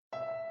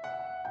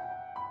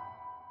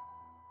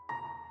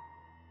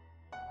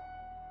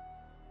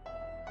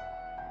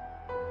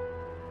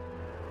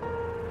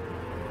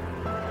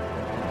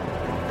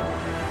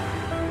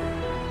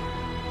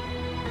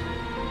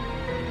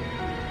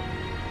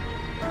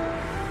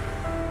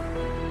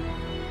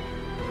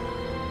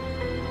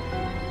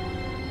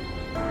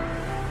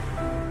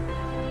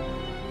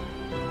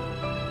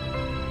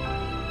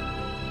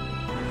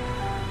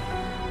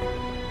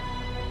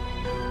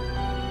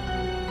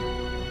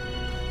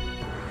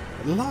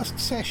last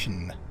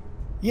session,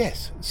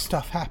 yes,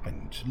 stuff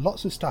happened.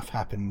 Lots of stuff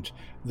happened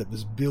that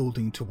was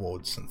building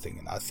towards something,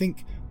 and I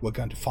think we're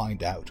going to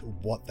find out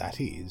what that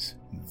is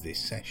this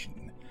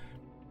session.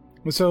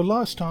 So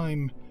last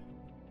time...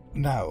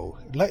 Now,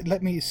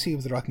 let me see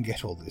whether I can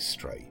get all this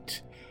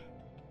straight.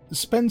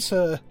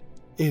 Spencer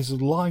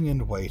is lying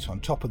in wait on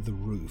top of the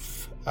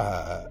roof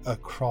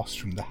across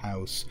from the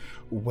house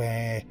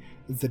where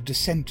the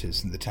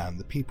dissenters in the town,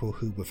 the people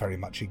who were very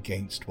much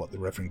against what the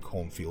Reverend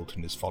Cornfield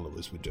and his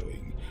followers were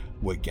doing,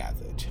 were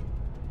gathered.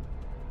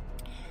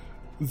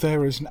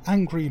 There is an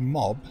angry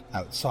mob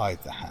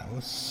outside the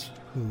house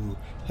who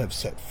have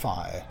set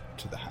fire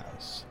to the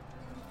house,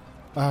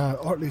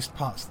 or at least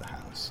parts of the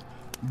house.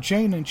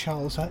 Jane and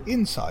Charles are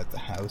inside the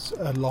house,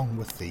 along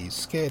with the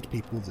scared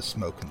people, the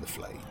smoke and the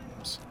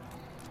flames.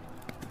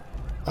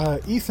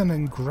 Ethan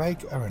and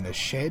Greg are in a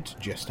shed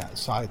just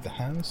outside the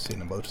house,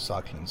 in a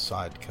motorcycle and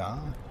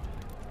sidecar.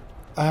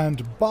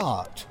 And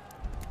Bart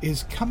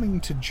is coming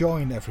to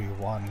join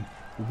everyone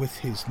with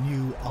his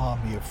new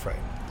army of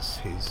friends,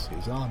 his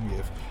army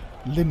of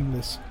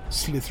limbless,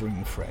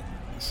 slithering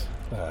friends,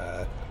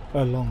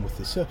 along with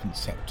the Serpent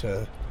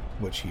Scepter,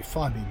 which he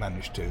finally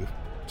managed to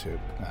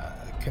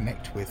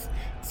connect with,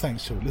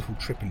 thanks to a little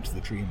trip into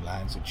the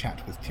Dreamlands, a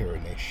chat with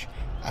Tiranish,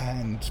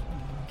 and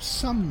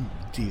some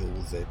deal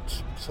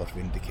that sort of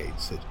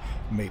indicates that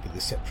maybe the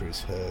scepter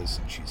is hers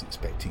and she's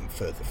expecting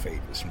further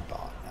favours from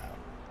Bart now.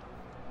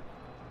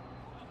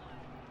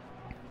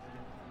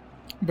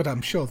 But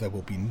I'm sure there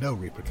will be no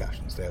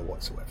repercussions there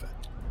whatsoever.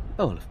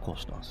 Oh, well, of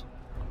course not.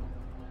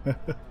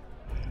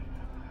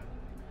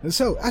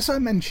 So, as I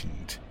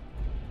mentioned,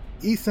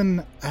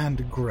 Ethan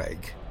and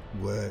Greg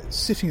were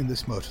sitting in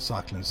this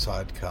motorcycle and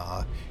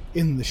sidecar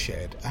in the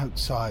shed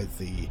outside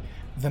the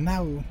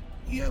now,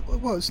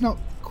 well, it's not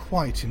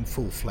quite in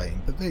full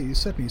flame, but they're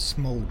certainly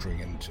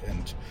smouldering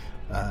and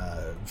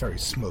very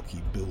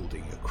smoky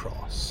building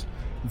across.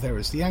 There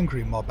is the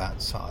angry mob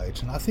outside,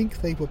 and I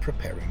think they were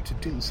preparing to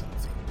do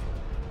something.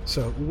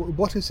 So,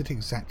 what is it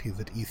exactly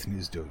that Ethan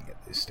is doing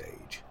at this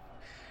stage?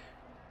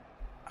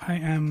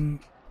 I'm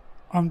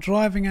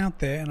driving out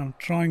there and I'm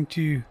trying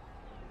to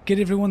get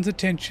everyone's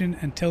attention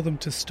and tell them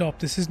to stop.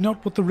 This is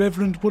not what the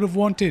Reverend would have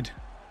wanted.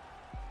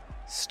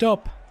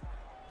 Stop.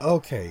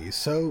 Okay,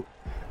 so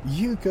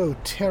you go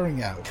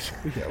tearing out.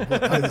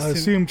 I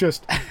assume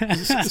just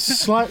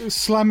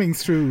slamming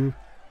through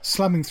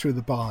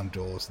the barn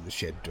doors and the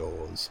shed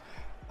doors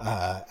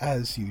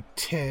as you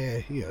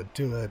tear,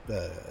 do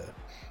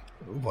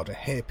a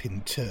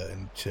hairpin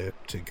turn to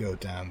go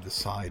down the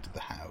side of the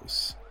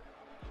house.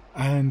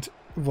 And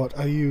what,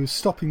 are you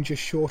stopping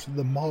just short of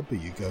the mob? Are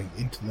you going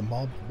into the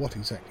mob? What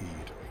exactly are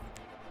you doing?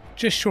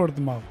 Just short of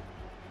the mob.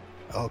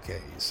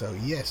 Okay, so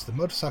yes, the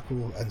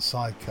motorcycle and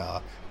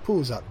sidecar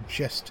pulls up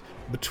just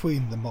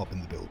between the mob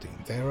and the building.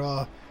 There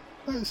are,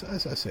 as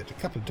I said, a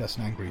couple of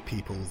dozen angry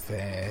people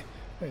there,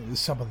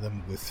 some of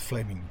them with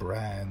flaming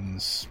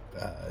brands,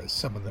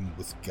 some of them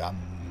with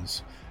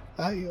guns,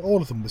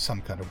 all of them with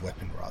some kind of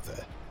weapon or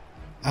other.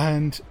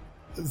 And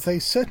they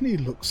certainly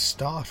look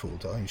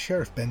startled. I mean,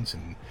 Sheriff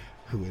Benson,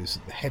 who is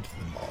at the head of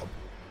the mob,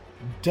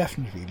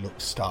 definitely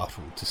looks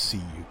startled to see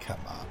you come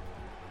up.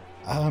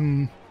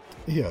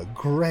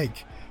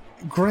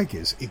 Greg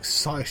is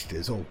excited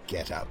as all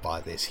get out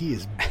by this. He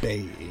is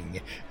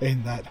baying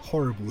in that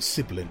horrible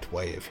sibilant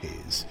way of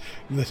his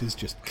that is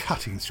just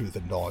cutting through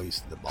the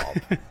noise of the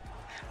mob.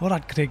 All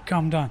right, Greg,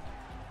 calm down.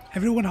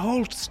 Everyone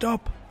halt,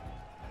 stop.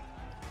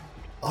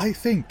 I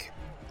think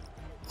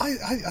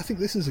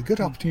this is a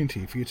good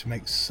opportunity for you to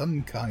make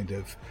some kind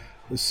of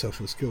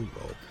social skill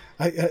roll.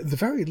 At the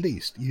very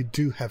least, you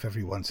do have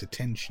everyone's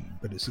attention,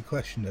 but it's a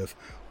question of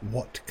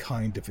what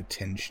kind of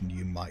attention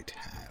you might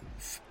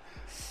have.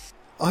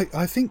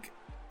 I think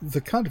the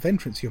kind of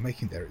entrance you're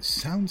making there, it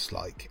sounds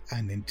like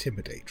an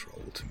intimidate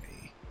roll to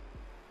me.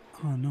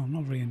 Oh no,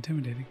 not very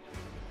intimidating.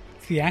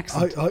 It's the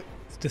accent.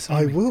 It's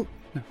disarming.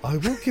 I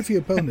will give you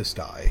a bonus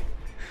die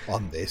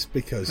on this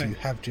because you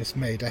have just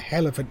made a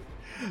hell of an...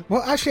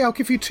 Well, actually, I'll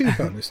give you 2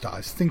 bonus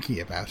dice thinking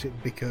about it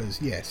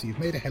because, yes, you've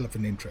made a hell of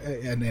an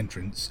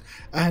entrance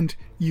and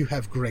you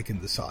have Greg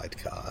in the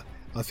sidecar.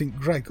 I think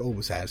Greg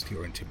always adds to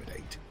your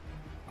intimidate.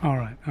 All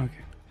right, okay.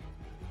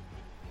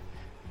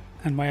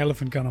 And my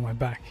elephant gun on my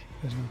back.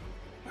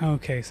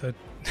 Okay, so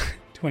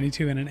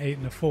 22 and an 8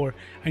 and a 4.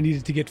 I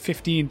needed to get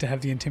 15 to have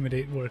the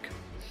intimidate work.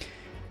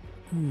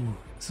 Ooh,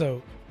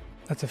 so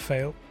that's a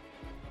fail.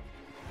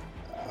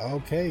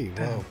 Okay,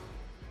 well...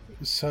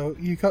 So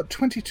you got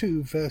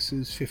 22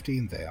 versus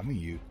 15 there. I mean,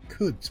 you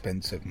could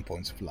spend 7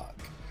 points of luck.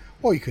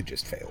 Or you could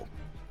just fail.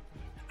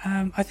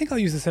 I think I'll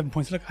use the 7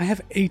 points of luck. I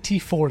have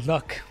 84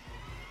 luck.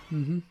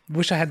 Mm-hmm.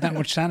 Wish I had that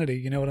much sanity,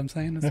 you know what I'm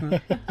saying? That's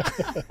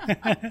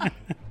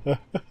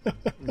not...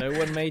 No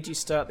one made you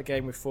start the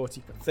game with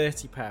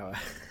 30 power.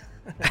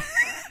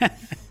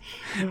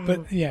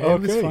 But yeah,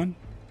 it was fun.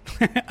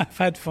 I've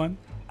had fun.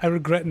 I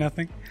regret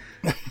nothing.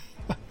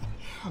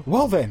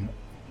 Well then,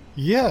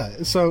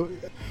 yeah, so...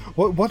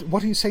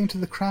 What are you saying to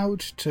the crowd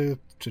to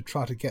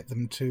try to get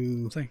them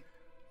to...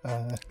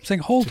 saying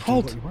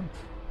halt.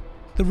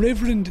 The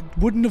Reverend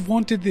wouldn't have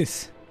wanted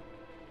this.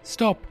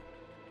 Stop.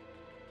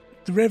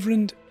 The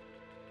Reverend...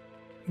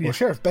 Well,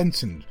 Sheriff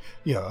Benson,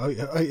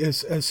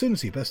 as soon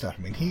as he burst out,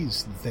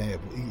 he's there,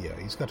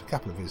 he's got a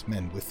couple of his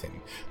men with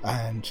him,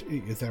 and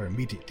they're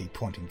immediately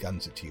pointing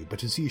guns at you.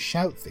 But as you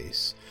shout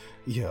this,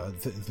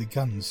 the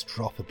guns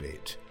drop a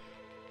bit.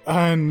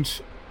 And,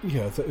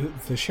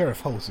 the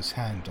sheriff holds his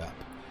hand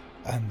up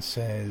and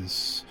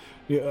says,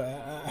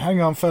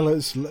 hang on,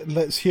 fellas,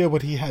 let's hear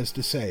what he has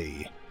to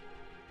say.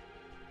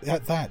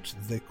 At that,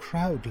 the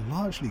crowd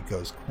largely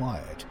goes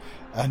quiet,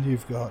 and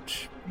you've got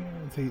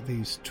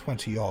these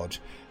 20-odd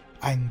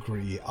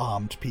angry,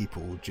 armed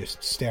people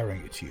just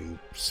staring at you,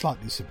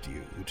 slightly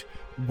subdued,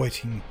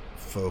 waiting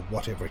for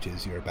whatever it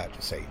is you're about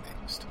to say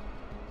next.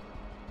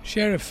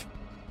 Sheriff,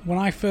 when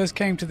I first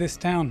came to this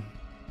town,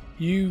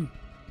 you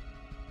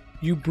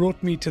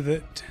brought me to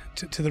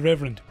the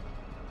Reverend,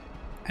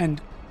 and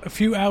a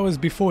few hours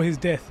before his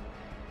death,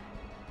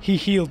 he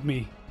healed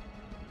me,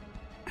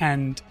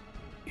 and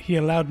he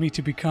allowed me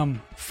to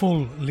become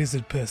full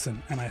lizard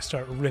person, and I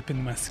start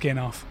ripping my skin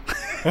off.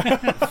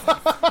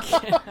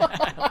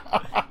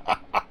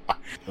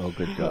 Oh,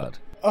 good God.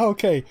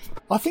 Okay,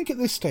 I think at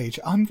this stage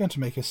I'm going to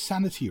make a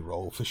sanity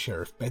roll for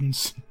Sheriff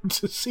Benson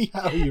to see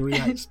how he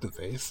reacts to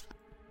this.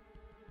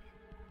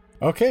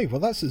 Okay, well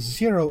that's a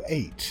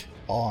 0.8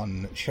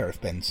 on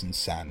Sheriff Benson's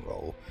san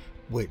roll,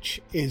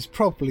 which is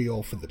probably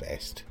all for the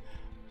best.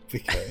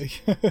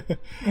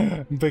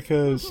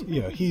 Because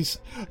he's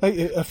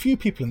a few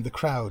people in the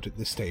crowd at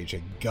this stage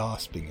are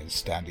gasping and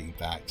standing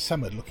back.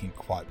 Some are looking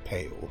quite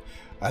pale,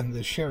 and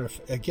the sheriff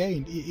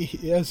again,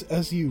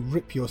 as you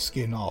rip your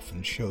skin off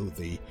and show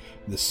the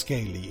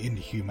scaly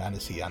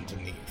inhumanity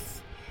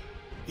underneath,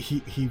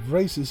 he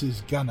raises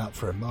his gun up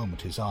for a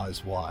moment, his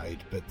eyes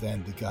wide, but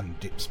then the gun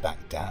dips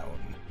back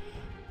down,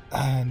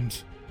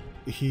 and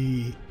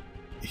he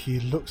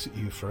looks at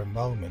you for a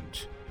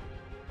moment,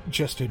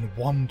 just in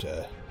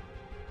wonder.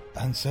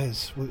 And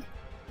says,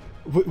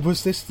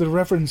 was this the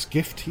Reverend's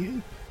gift to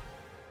you?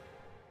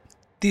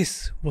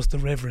 This was the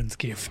Reverend's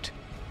gift.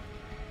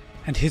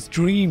 And his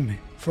dream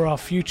for our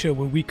future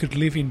where we could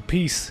live in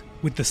peace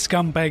with the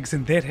scumbags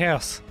in that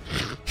house.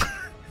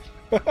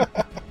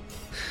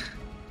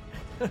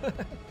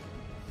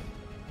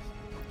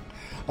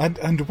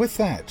 And with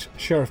that,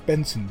 Sheriff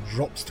Benson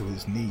drops to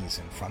his knees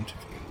in front of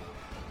you.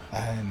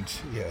 And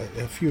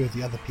a few of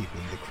the other people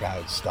in the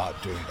crowd start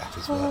doing that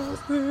as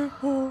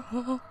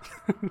well.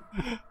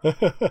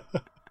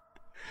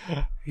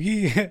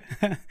 Yeah,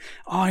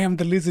 I am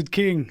the Lizard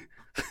King.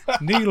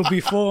 Kneel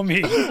before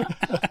me.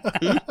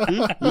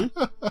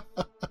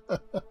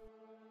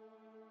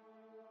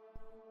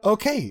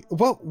 Okay,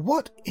 well,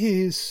 what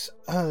is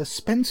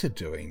Spencer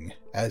doing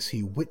as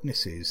he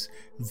witnesses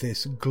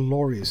this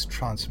glorious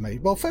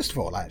transformation? Well, first of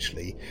all,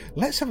 actually,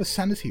 let's have a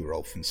sanity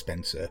roll from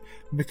Spencer,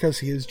 because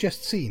he has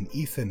just seen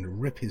Ethan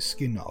rip his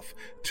skin off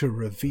to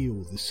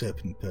reveal the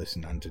serpent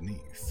person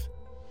underneath.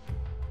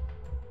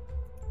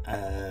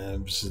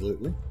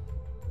 Absolutely.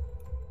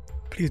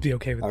 Please be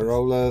okay with this. I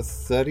roll a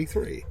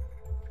 33.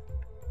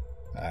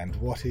 And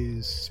what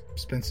is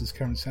Spencer's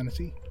current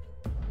sanity?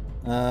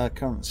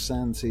 Current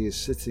sanity is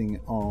sitting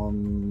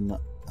on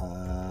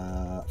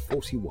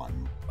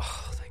 41.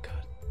 Oh, thank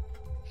God.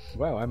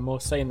 Wow, I'm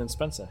more sane than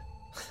Spencer.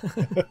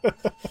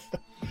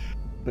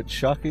 But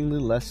shockingly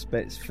less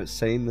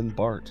sane than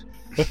Bart.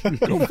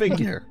 Go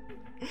figure.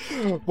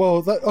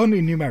 Well, only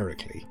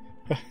numerically.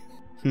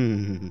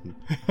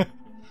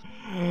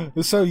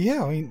 So,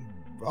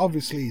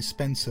 obviously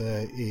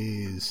Spencer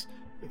is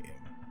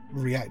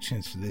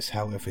reacting to this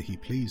however he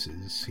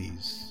pleases.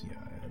 He's,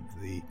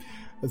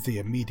 the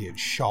immediate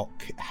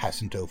shock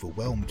hasn't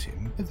overwhelmed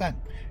him, but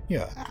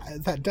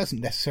that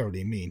doesn't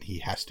necessarily mean he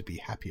has to be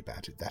happy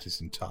about it. That is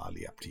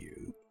entirely up to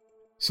you.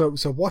 So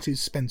what is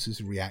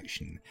Spencer's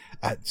reaction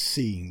at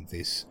seeing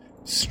this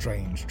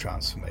strange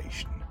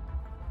transformation?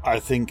 I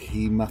think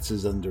he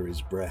mutters under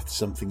his breath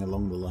something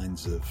along the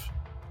lines of,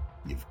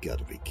 "You've got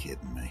to be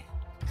kidding me."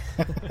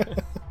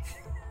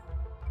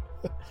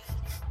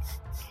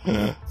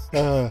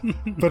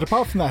 But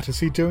apart from that, is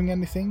he doing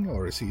anything,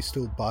 or is he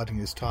still biding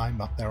his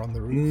time up there on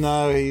the roof?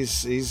 No,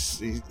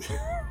 he's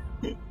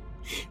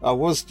I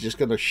was just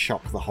going to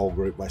shock the whole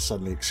group by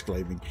suddenly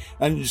exclaiming,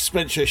 "And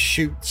Spencer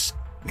shoots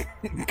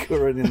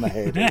Curran in the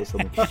head," or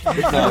something. That's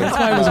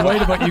why I was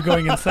worried about you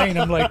going insane.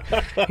 I'm like,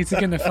 he's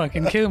going to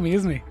fucking kill me,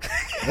 isn't he?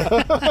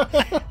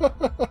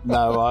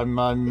 No,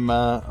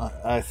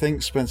 I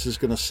think Spencer's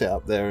going to sit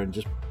up there and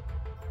just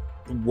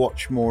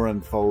watch more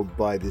unfold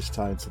by this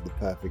time to the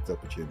perfect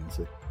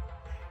opportunity.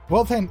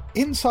 Well then,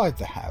 inside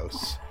the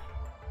house,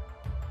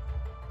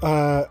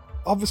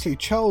 obviously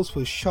Charles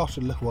was shot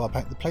a little while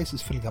back. The place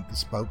is filling up with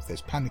smoke.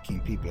 There's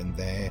panicking people in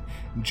there.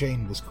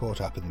 Jane was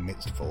caught up in the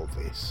midst of all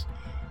this.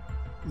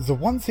 The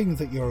one thing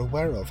that you're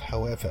aware of,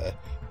 however,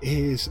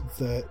 is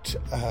that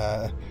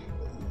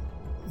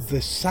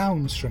the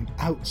sounds from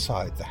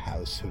outside the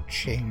house have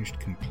changed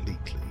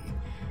completely.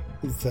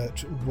 That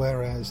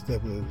whereas there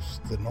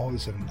was the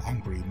noise of an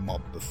angry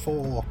mob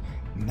before,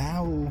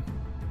 now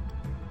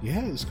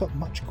Yeah, it's got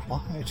much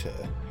quieter.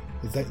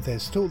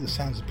 There's still the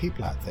sounds of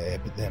people out there,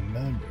 but they're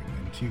murmuring,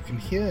 and you can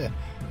hear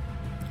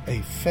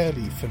a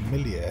fairly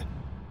familiar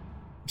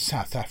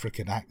South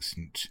African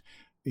accent,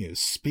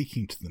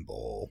 speaking to them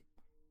all,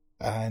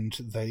 and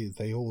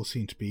they all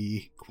seem to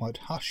be quite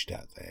hushed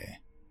out there.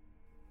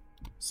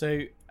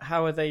 So,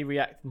 how are they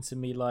reacting to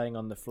me lying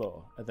on the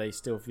floor? Are they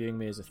still viewing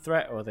me as a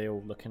threat, or are they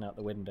all looking out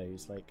the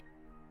windows like...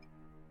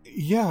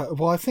 Yeah,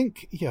 well, I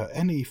think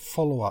any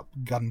follow-up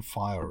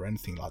gunfire or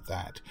anything like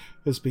that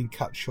has been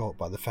cut short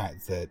by the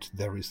fact that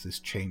there is this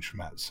change from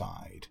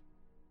outside.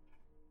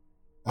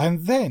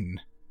 And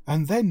then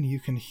you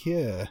can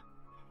hear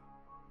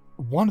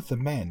one of the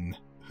men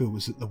who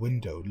was at the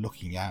window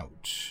looking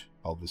out,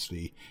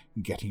 obviously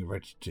getting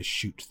ready to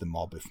shoot the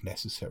mob if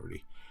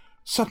necessary,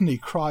 suddenly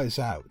cries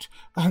out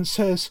and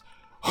says,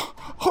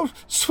 "Oh,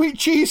 sweet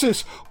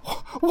Jesus!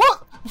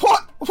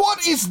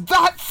 What is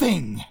that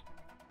thing?"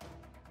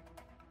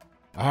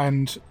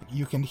 And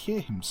you can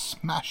hear him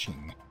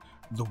smashing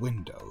the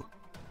window.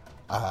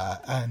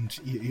 And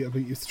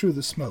through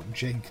the smoke,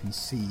 Jane can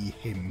see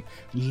him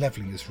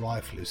levelling his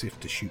rifle as if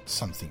to shoot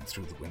something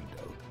through the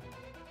window.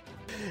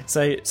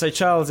 So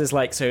Charles is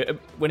like,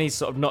 when he's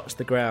sort of knocked to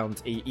the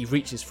ground, he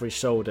reaches for his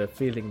shoulder,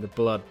 feeling the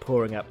blood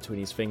pouring up between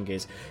his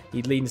fingers.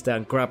 He leans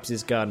down, grabs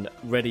his gun,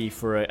 ready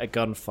for a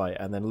gunfight,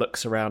 and then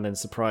looks around in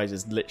surprise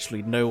as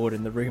literally no one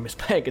in the room is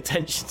paying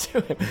attention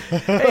to him.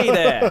 Hey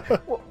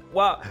there!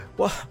 What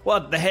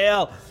the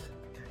hell?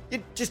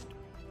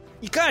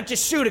 You can't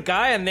just shoot a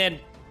guy and then...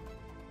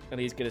 And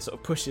he's going to sort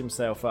of push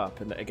himself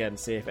up and again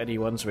see if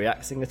anyone's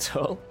reacting at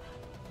all.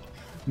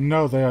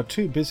 No, they are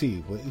too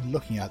busy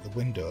looking out the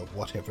window of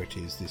whatever it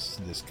is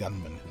this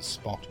gunman has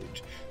spotted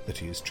that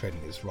he is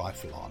training his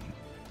rifle on.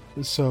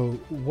 So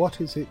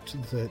what is it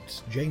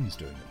that Jane's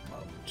doing at the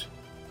moment?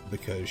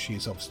 Because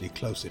she's obviously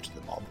closer to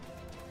the mob.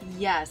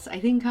 Yes, I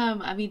think,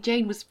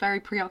 Jane was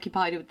very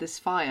preoccupied with this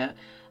fire,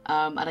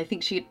 and I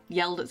think she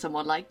yelled at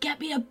someone like,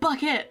 "Get me a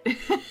bucket!"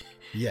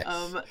 Yes.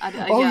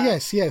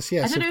 Yes.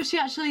 I don't know if she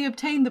actually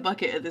obtained the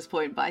bucket at this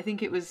point, but I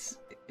think it was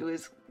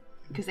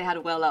because they had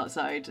a well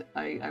outside.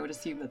 I would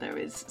assume that there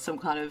is some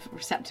kind of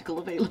receptacle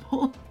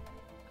available.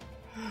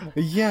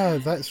 Yeah,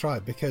 that's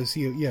right, because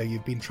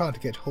you've been trying to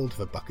get hold of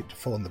a bucket to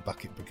form the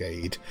bucket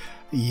brigade.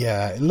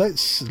 Yeah,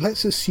 let's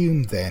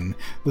assume then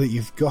that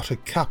you've got a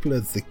couple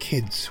of the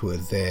kids who are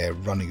there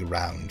running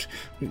around,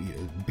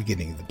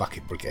 beginning the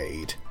bucket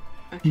brigade.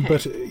 Okay.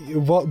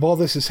 But while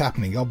this is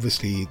happening,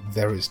 obviously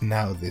there is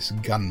now this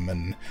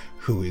gunman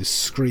who is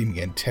screaming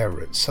in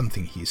terror at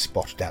something he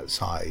spotted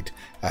outside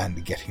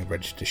and getting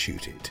ready to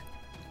shoot it.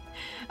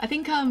 I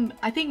think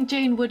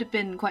Jane would have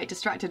been quite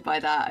distracted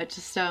by that.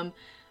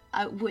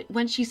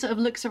 When she sort of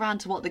looks around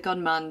to what the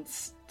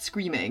gunman's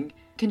screaming,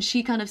 can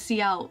she kind of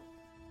see out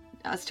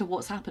as to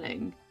what's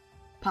happening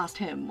past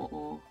him,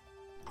 or...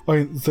 I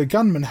mean, the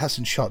gunman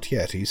hasn't shot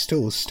yet. He's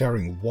still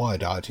staring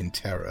wide-eyed in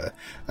terror,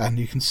 and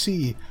you can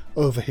see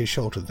over his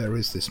shoulder there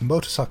is this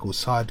motorcycle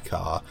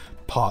sidecar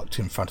parked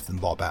in front of the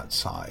mob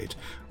outside.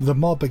 The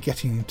mob are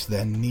getting to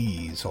their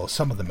knees, or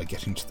some of them are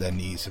getting to their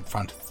knees in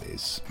front of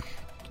this.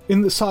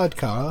 In the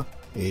sidecar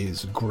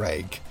is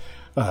Greg,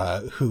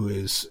 who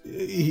is...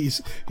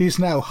 He's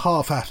now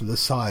half out of the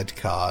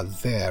sidecar,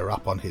 there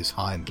up on his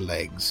hind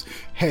legs,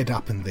 head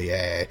up in the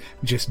air,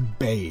 just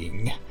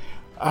baying.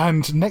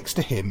 And next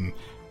to him...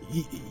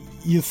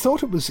 You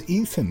thought it was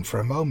Ethan for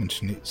a moment,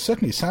 and it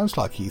certainly sounds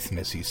like Ethan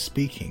as he's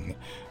speaking,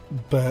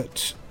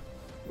 but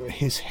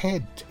his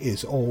head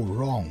is all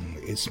wrong.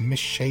 It's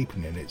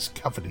misshapen and it's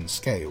covered in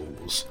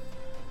scales.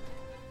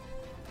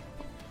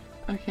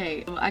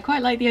 Okay, I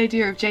quite like the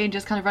idea of Jane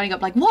just kind of running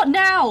up like, "What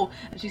now?"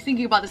 And she's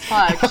thinking about this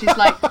fire, because she's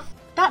like,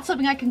 "That's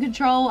something I can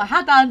control. I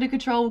had that under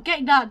control,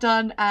 getting that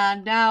done,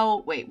 and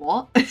now... Wait,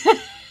 what?"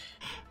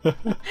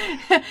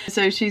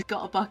 So she's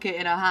got a bucket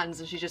in her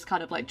hands and she just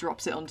kind of like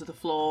drops it onto the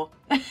floor.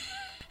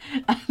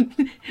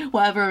 And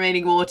whatever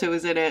remaining water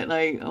was in it,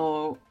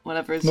 or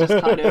whatever, is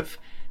just kind of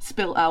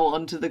spilt out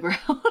onto the ground,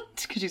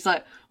 because she's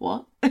like,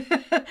 "What?"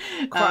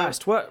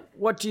 Christ,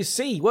 what do you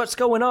see? What's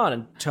going on?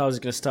 And Charles is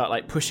going to start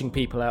like pushing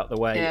people out the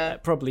way,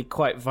 probably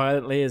quite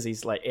violently, as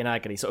he's like in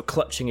agony, sort of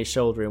clutching his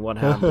shoulder in one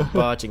hand and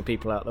barging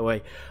people out the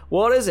way.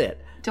 What is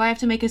it? Do I have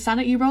to make a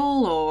sanity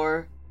roll,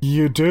 or...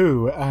 You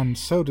do, and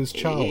so does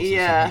Charles as he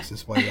makes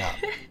his way up.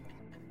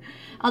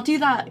 I'll do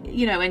that,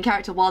 in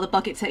character while the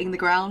bucket's hitting the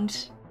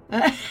ground.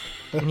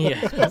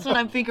 Yeah. That's when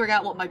I'm figuring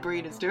out what my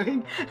brain is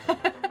doing.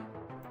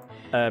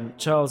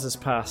 Charles has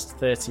passed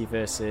 30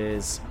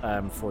 versus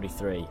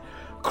 43.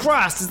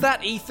 Christ, is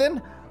that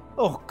Ethan?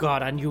 Oh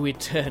God, I knew he'd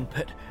turn,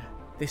 but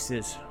this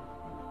is...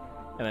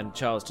 And then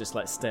Charles just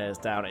like stares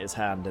down at his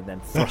hand and then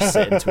thrusts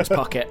it into his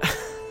pocket.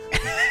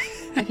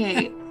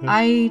 Okay,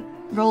 I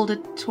rolled a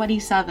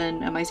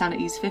 27 and my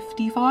sanity's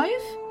 55.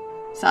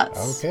 So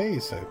that's... Okay,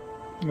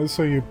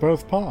 so you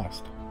both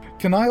passed.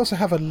 Can I also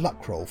have a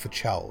luck roll for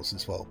Charles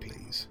as well,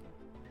 please?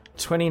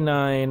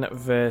 29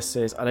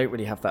 versus... I don't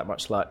really have that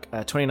much luck.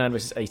 29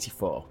 versus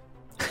 84.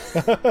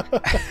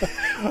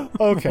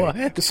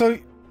 Okay,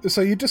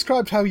 so you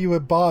described how you were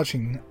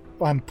barging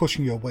and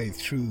pushing your way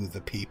through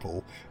the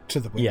people to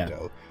the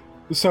window.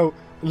 So,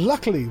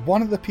 luckily,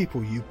 one of the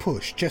people you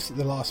push just at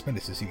the last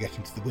minute as you get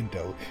into the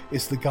window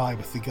is the guy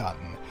with the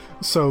gun.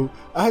 So,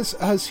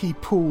 as he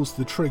pulls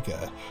the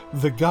trigger,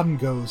 the gun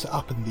goes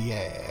up in the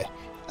air,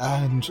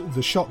 and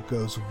the shot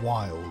goes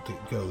wild.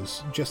 It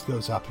goes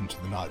up into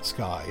the night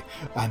sky,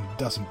 and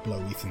doesn't blow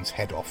Ethan's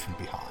head off from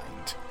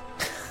behind.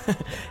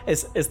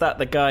 Is that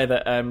the guy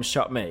that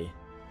shot me?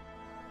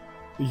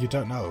 You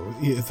don't know.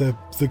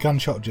 The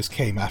gunshot just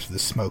came out of the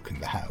smoke in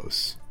the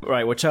house.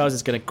 Right, well, Charles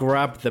is going to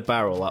grab the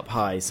barrel up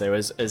high, so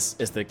as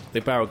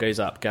the barrel goes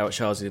up,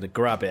 Charles is going to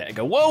grab it and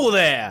go, "Whoa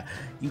there!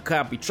 You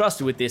can't be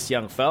trusted with this,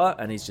 young fella,"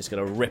 and he's just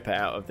going to rip it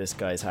out of this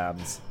guy's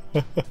hands.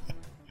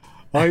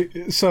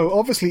 So,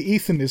 obviously,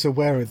 Ethan is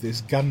aware of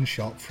this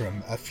gunshot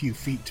from a few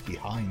feet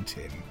behind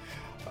him.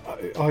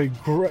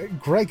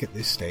 Greg at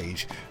this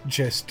stage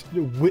just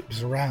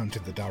whips around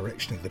in the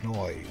direction of the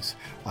noise,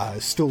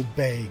 still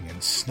baying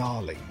and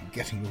snarling,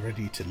 getting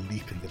ready to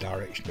leap in the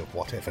direction of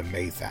whatever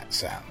made that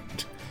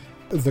sound.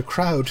 The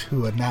crowd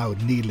who are now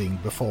kneeling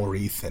before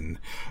Ethan,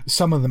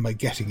 some of them are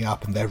getting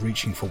up and they're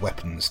reaching for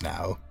weapons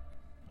now.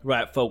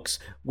 Right, folks,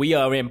 we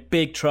are in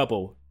big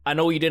trouble. I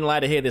know you didn't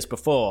like to hear this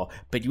before,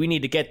 but we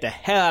need to get the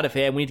hell out of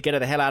here, and we need to get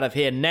the hell out of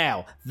here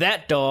now.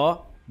 That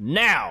door,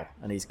 now!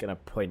 And he's going to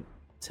point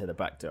to the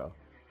back door.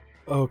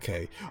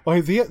 Okay.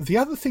 The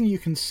other thing you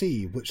can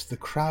see, which the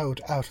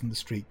crowd out in the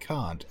street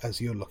can't, as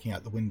you're looking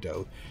out the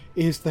window,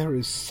 is there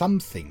is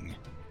something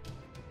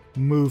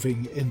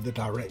moving in the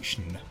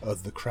direction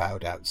of the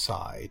crowd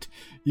outside.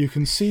 You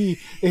can see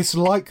it's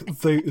like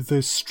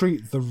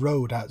the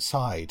road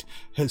outside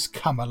has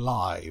come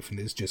alive and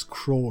is just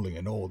crawling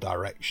in all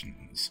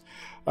directions.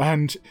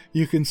 And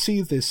you can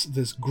see this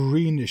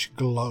greenish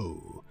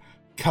glow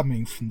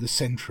coming from the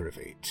centre of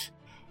it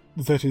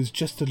that is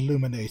just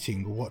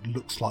illuminating what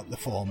looks like the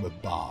form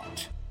of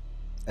Bart.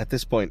 At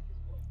this point,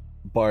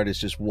 Bart is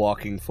just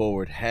walking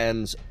forward,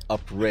 hands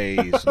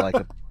upraised like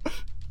a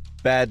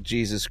bad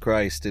Jesus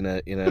Christ in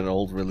an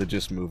old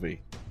religious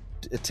movie,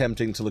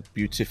 attempting to look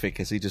beatific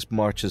as he just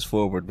marches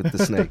forward with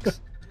the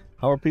snakes.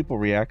 How are people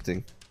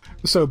reacting?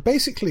 So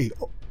basically,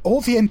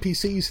 all the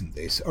NPCs in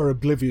this are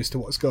oblivious to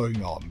what's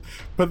going on,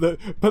 but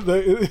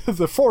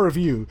the four of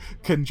you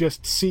can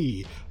just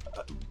see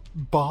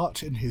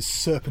Bart and his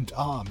serpent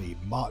army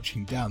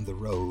marching down the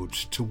road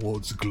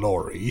towards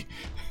glory.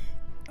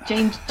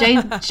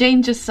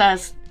 Jane just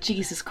says,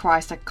 "Jesus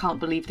Christ, I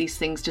can't believe these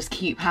things just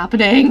keep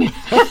happening."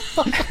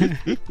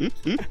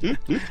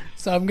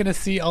 So I'm gonna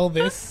see all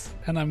this,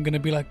 and I'm gonna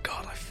be like,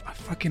 God, I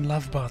fucking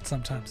love Bart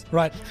sometimes.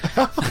 Right.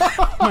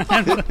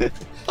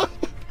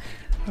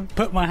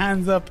 Put my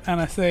hands up, and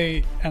I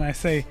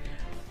say,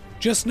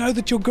 just know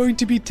that you're going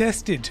to be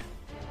tested.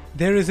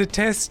 There is a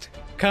test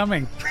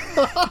coming.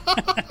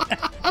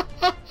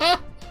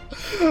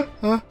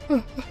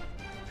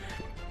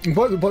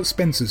 What's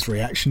Spencer's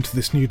reaction to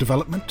this new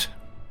development?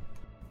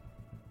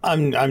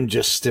 I'm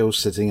just still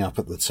sitting up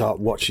at the top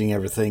watching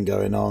everything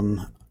going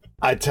on.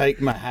 I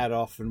take my hat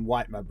off and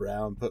wipe my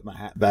brow and put my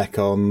hat back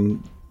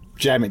on,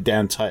 jam it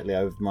down tightly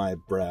over my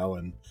brow,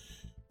 and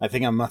I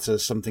think I mutter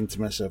something to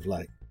myself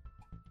like,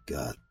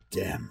 "God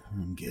damn,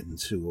 I'm getting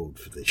too old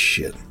for this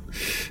shit."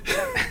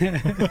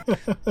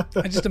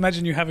 I just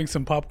imagine you having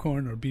some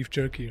popcorn or beef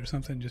jerky or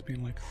something, just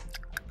being like,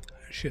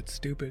 shit's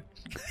stupid.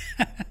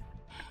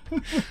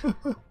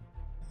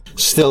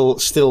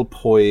 Still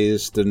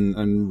poised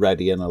and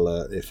ready and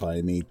alert if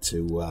I need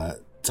to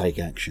take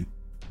action.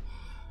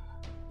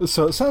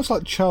 So it sounds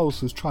like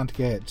Charles was trying to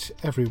get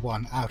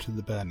everyone out of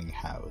the burning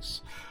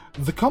house.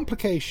 The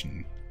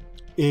complication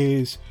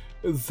is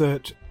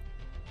that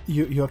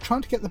you're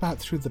trying to get them out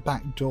through the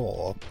back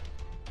door.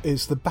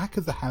 Is the back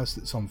of the house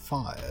that's on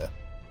fire.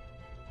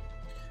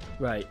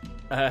 Right.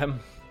 I'm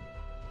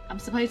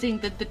supposing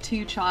that the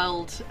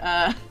two-child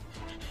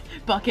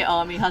bucket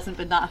army hasn't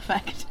been that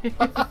effective.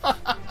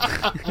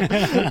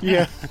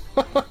 Yeah.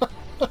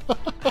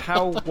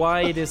 How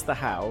wide is the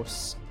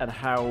house, and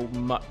how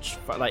much?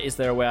 Like, is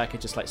there a way I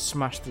could just like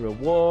smash through a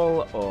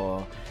wall,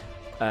 or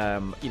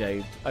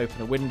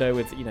open a window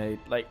with,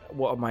 like,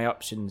 what are my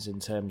options in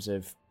terms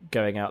of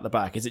going out the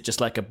back? Is it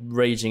just like a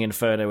raging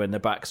inferno and the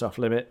back's off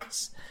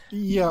limits?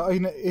 Yeah, I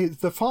mean,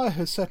 the fire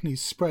has certainly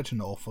spread an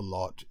awful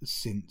lot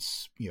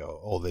since,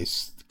 all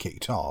this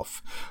kicked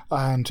off,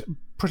 and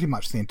pretty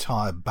much the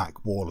entire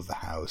back wall of the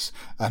house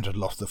and a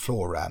lot of the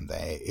floor around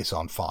there is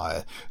on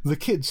fire. The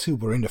kids who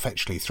were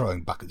ineffectually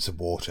throwing buckets of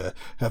water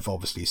have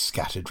obviously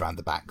scattered round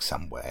the back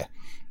somewhere,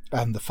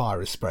 and the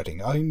fire is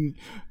spreading. I mean,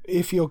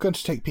 if you're going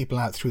to take people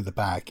out through the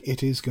back,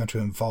 it is going to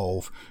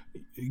involve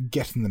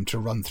getting them to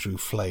run through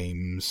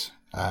flames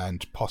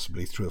and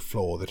possibly through a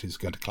floor that is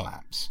going to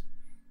collapse.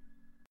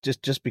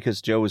 Just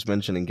because Joe was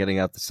mentioning getting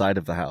out the side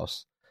of the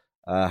house,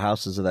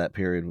 houses of that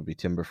period would be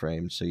timber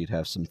framed, so you'd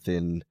have some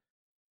thin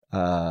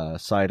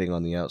siding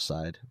on the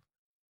outside,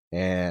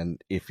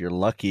 and if you're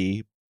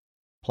lucky,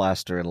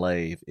 plaster and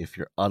lathe. If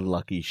you're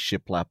unlucky,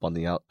 shiplap on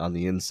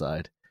the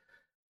inside.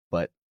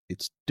 But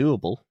it's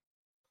doable.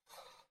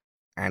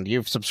 And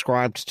you've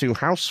subscribed to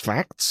House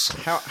Facts.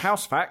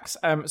 House facts.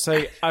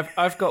 So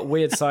I've got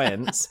weird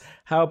science.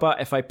 How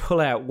about if I pull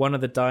out one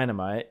of the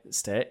dynamite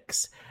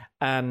sticks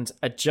and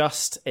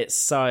adjust its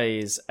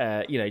size?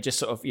 Just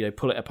sort of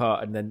pull it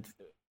apart and then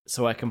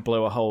so I can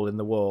blow a hole in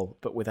the wall,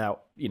 but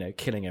without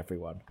killing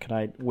everyone. Can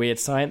I weird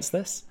science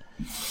this?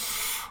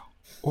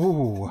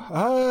 Oh,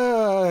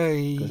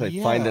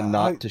 Yeah, find a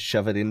knot to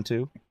shove it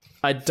into.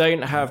 I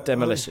don't have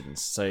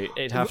demolitions, so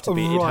it'd have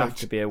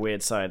to be a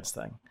weird science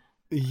thing.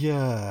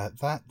 Yeah,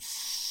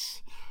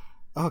 that's...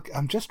 Okay,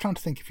 I'm just trying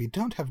to think, if you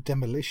don't have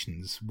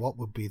demolitions, what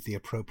would be the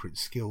appropriate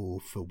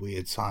skill for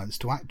weird science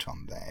to act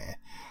on there?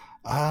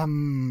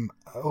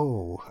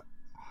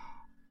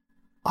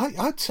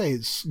 I'd say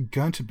it's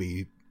going to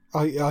be...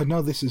 I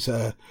know this is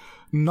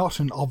not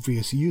an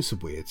obvious use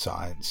of weird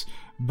science,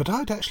 but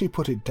I'd actually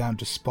put it down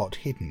to spot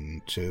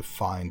hidden to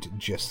find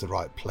just the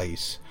right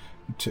place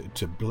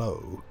to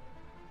blow.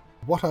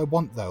 What I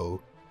want,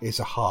 though, is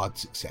a hard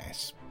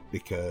success,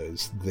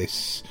 because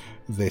this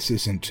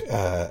isn't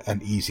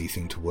an easy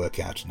thing to work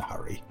out in a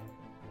hurry.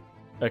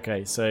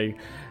 Okay, so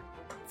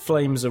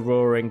flames are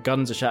roaring,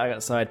 guns are shouting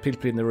outside,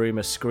 people in the room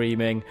are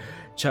screaming.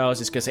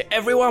 Charles is going to say,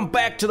 "Everyone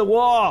back to the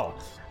wall!"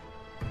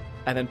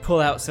 And then pull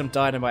out some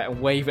dynamite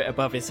and wave it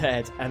above his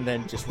head, and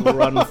then just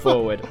run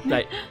forward.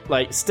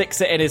 Like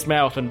sticks it in his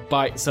mouth and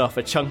bites off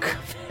a chunk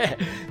of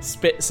it,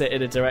 spits it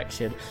in a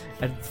direction,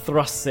 and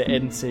thrusts it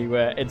into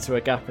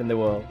a gap in the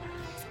wall.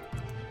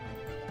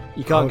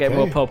 You can't get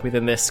more pulpy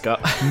than this,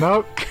 Scott.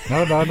 No.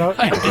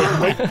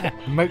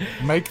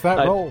 make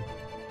that roll.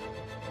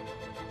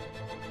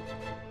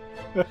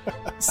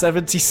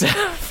 77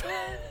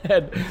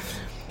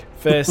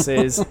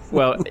 versus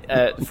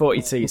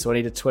 42, so I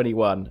need a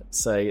 21.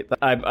 So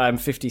I'm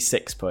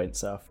 56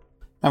 points off.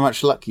 How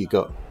much luck you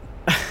got?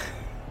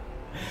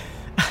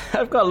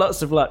 I've got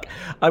lots of luck.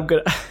 I'm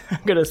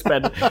gonna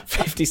spend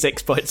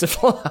 56 points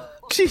of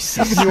luck.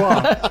 Jesus, you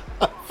are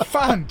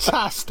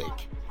fantastic.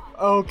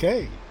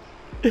 Okay.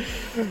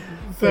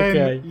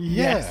 Then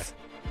Yes.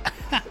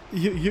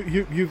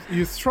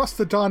 You thrust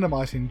the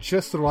dynamite in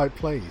just the right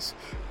place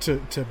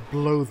to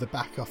blow the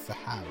back off the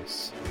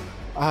house.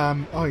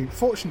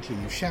 Fortunately,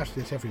 you shouted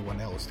at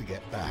everyone else to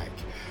get back.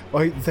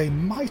 They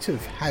might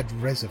have had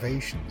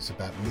reservations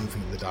about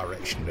moving in the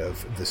direction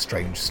of the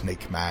strange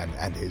snake man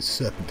and his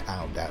serpent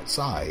hound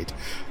outside,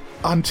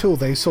 until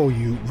they saw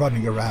you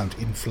running around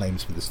in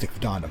flames with a stick of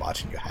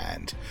dynamite in your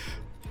hand.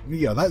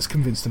 That's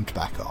convinced them to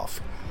back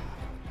off.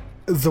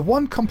 The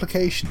one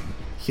complication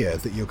here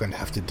that you're going to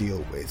have to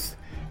deal with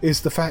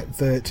is the fact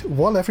that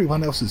while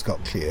everyone else has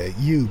got clear,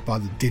 you, by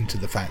the dint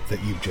of the fact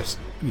that you've just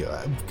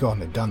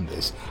gone and done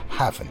this,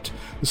 haven't.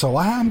 So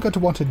I am going to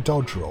want a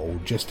dodge roll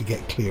just to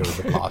get clear of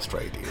the blast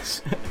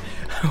radius.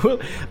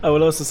 I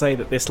will also say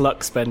that this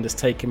luck spend has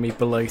taken me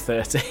below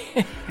 30.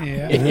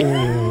 Yeah.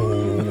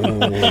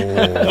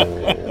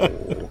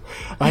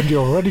 And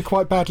you're already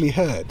quite badly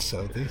hurt,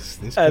 so this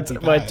could be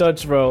And my bad.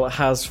 dodge roll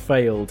has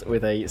failed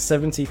with a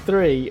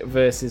 73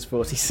 versus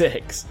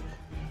 46.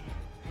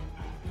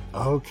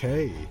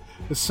 Okay,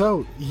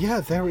 so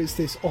there is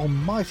this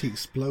almighty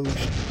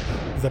explosion.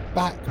 The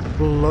back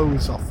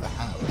blows off the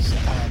house,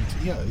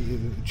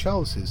 and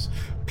Charles has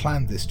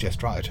planned this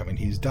just right. I mean,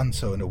 he's done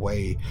so in a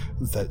way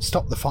that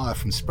stopped the fire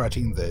from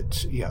spreading,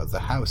 that the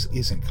house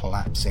isn't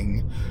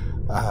collapsing.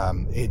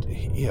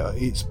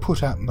 It's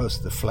put out most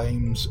of the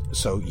flames.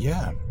 So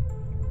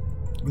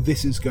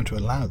this is going to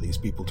allow these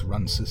people to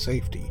run to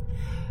safety.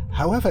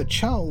 However,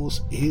 Charles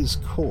is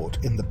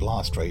caught in the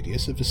blast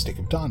radius of a stick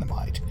of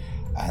dynamite,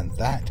 and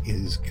that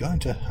is going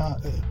to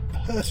hurt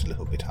a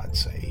little bit, I'd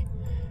say.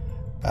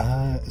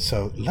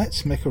 So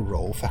let's make a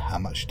roll for how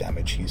much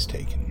damage he's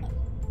taken.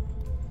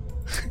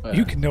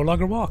 You can no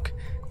longer walk.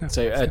 No.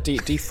 So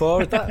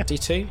D4 is that?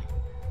 D2?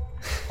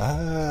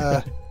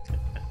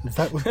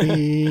 That would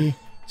be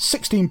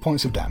 16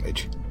 points of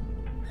damage.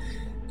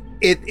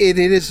 It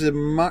is a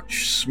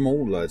much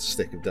smaller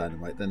stick of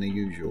dynamite than a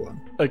usual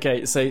one.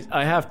 Okay, so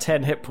I have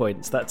 10 hit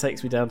points. That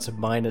takes me down to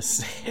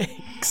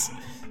 -6.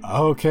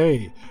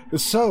 Okay,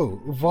 so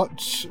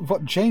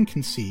what Jane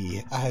can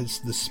see as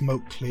the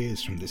smoke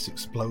clears from this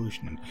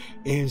explosion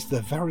is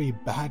the very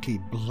badly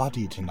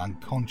bloodied and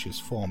unconscious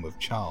form of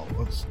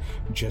Charles,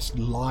 just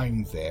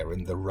lying there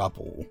in the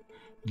rubble,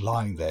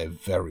 lying there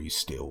very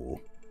still.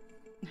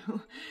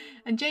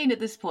 And Jane, at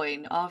this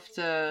point,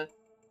 after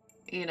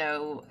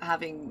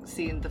having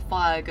seen the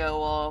fire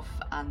go off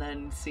and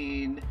then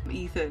seen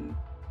Ethan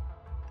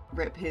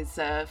rip his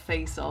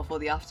face off, or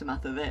the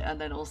aftermath of it, and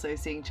then also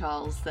seeing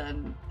Charles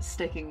then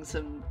sticking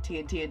some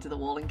TNT into the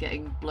wall and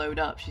getting blown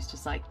up, she's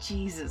just like,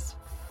 Jesus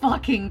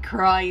fucking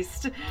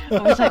Christ, I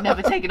wish I'd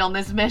never taken on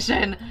this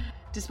mission.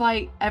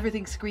 Despite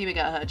everything screaming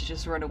at her to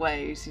just run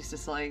away, she's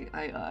just like,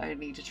 I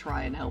need to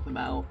try and help him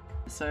out.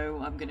 So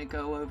I'm gonna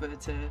go over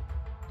to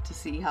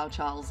see how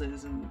Charles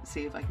is and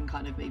see if I can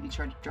kind of maybe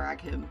try to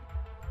drag him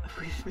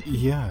with me.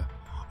 Yeah.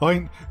 I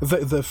mean,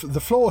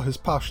 the floor has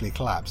partially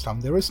collapsed.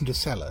 There isn't a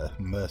cellar,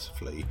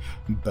 mercifully,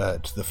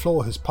 but the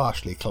floor has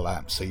partially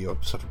collapsed, so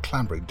you're sort of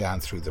clambering down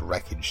through the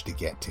wreckage to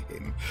get to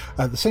him.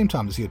 At the same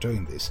time as you're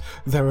doing this,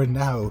 there are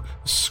now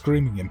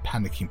screaming and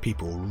panicking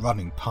people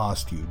running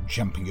past you,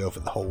 jumping over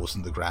the holes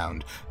in the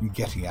ground, and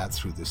getting out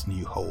through this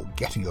new hole,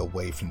 getting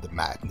away from the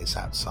madness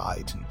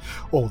outside, and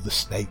all the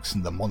snakes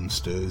and the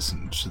monsters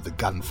and the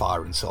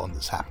gunfire and so on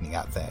that's happening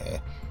out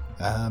there.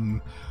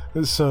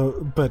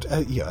 But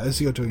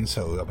as you're doing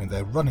so, I mean,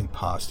 they're running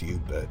past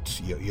you, but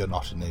you're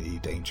not in any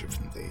danger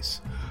from this.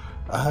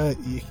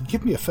 You can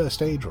give me a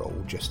first aid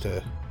roll just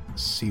to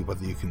see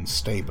whether you can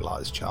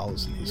stabilise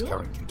Charles in his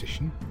current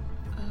condition.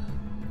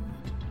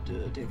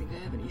 Don't think I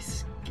have any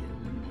skill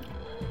in that.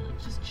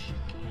 Just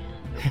checking.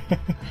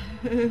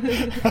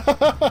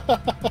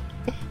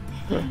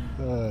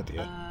 Oh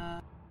dear.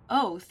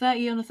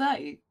 30 on a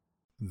 30.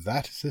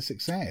 That is a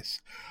success.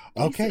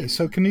 Okay,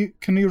 so can you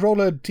roll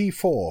a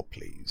d4,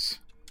 please?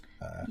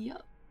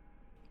 Yep.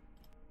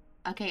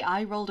 Okay,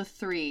 I rolled a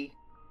 3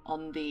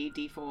 on the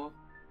d4.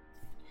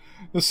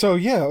 So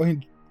I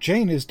mean,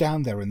 Jane is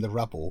down there in the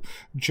rubble,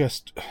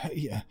 just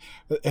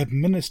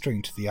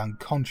administering to the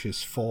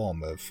unconscious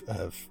form of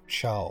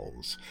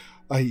Charles.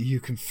 You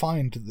can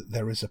find that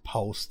there is a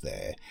pulse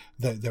there.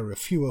 There are a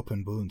few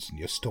open wounds, and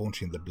you're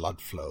staunching the blood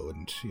flow.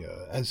 And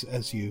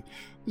as you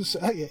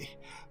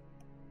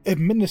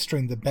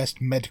administering the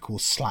best medical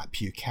slap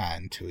you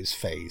can to his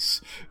face,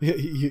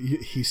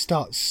 he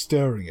starts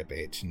stirring a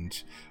bit,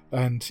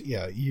 and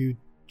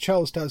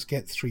Charles does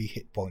get 3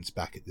 hit points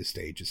back at this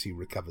stage as he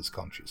recovers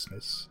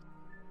consciousness.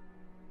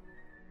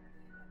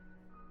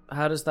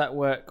 How does that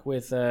work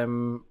with the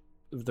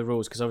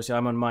rules? Because obviously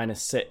I'm on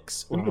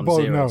 -6 or on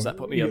 0, no, so that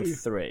put me on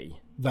 3.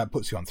 That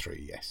puts you on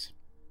 3, yes.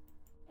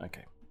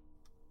 Okay.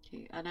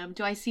 And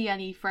do I see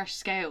any fresh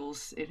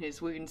scales in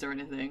his wounds or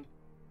anything?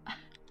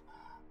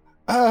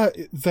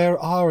 There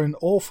are an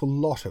awful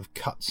lot of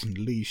cuts and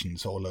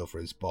lesions all over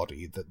his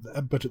body,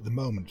 but at the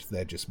moment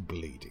they're just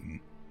bleeding.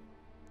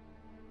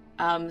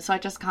 So I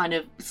just kind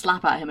of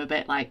slap at him a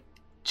bit, like,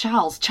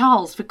 Charles,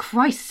 for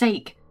Christ's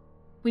sake,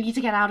 we need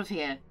to get out of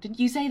here. Didn't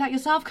you say that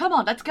yourself? Come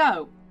on, let's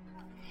go.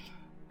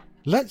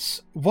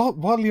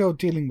 While you're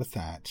dealing with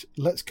that,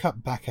 let's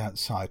cut back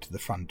outside to the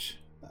front.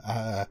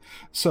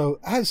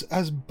 So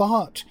as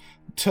Bart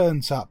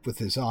turns up with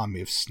his army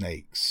of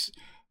snakes,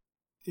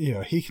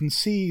 he can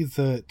see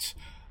that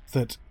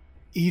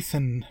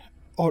Ethan,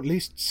 or at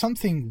least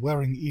something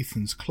wearing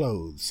Ethan's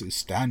clothes, is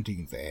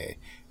standing there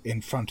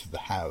in front of the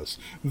house.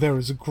 There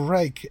is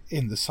Greg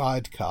in the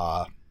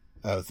sidecar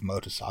of the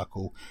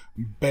motorcycle,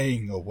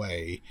 baying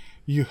away.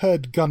 You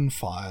heard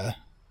gunfire.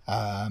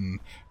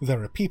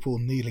 There are people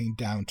kneeling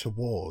down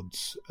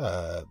towards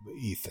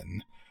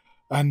Ethan.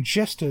 And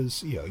just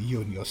as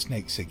you and your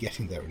snakes are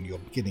getting there and you're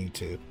beginning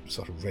to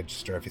sort of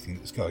register everything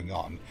that's going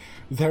on,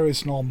 there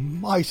is an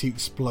almighty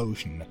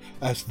explosion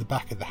as the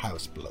back of the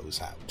house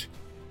blows out.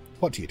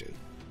 What do you do?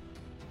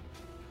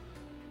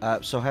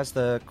 So has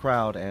the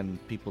crowd and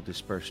people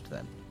dispersed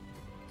then?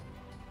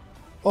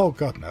 Oh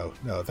God, no.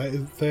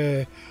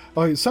 They're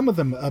some of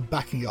them are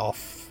backing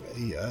off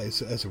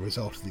as a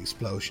result of the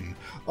explosion.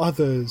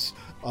 Others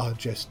are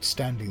just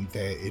standing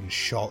there in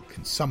shock,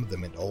 and some of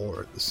them in awe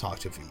at the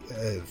sight of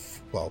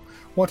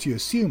what you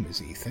assume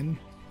is Ethan.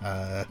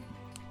 The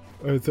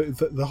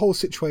whole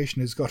situation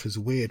has got as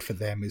weird for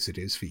them as it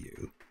is for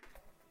you.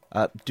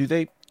 Do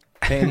they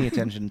pay any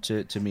attention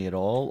to me at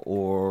all,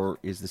 or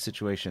is the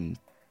situation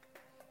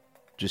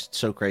just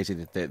so crazy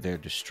that they're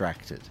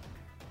distracted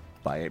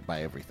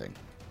by everything?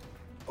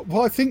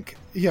 Well, I think,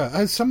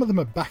 as some of them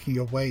are backing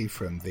away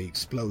from the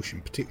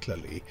explosion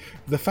particularly,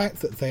 the fact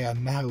that they are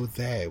now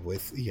there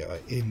with,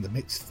 in the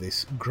midst of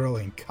this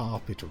growing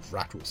carpet of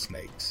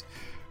rattlesnakes,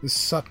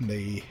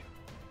 suddenly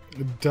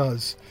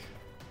does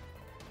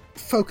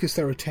focus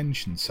their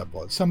attention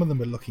somewhat. Some of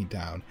them are looking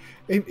down.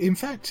 In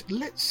fact,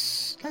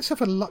 let's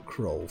have a luck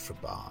roll for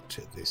Bart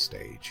at this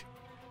stage.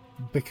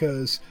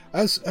 Because,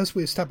 as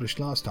we established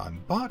last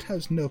time, Bart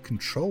has no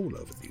control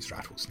over these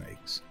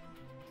rattlesnakes.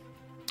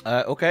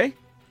 Okay.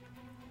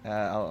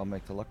 I'll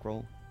make the luck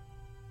roll.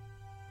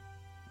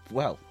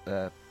 Well,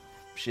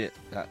 shit,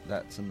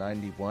 that's a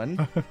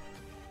 91.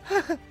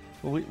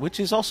 Which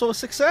is also a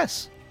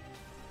success.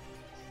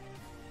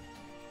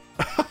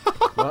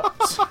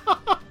 What?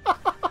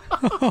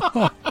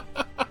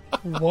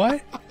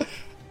 What?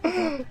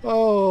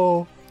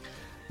 Oh.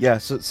 Yeah,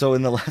 so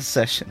in the last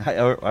session, I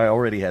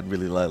already had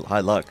really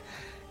high luck.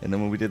 And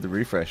then when we did the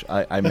refresh,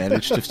 I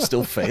managed to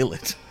still fail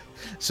it.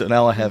 So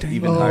now I have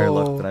even higher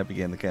luck than I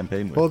began the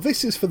campaign with. Well,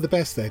 this is for the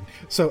best then.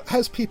 So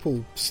as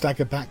people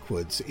stagger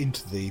backwards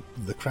into the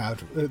crowd,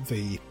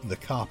 the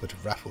carpet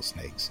of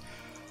rattlesnakes,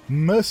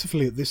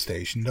 mercifully at this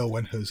stage, no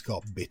one has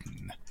got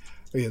bitten.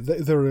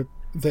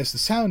 There's the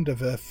sound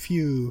of a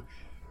few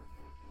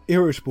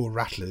irritable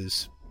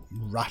rattlers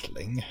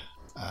rattling.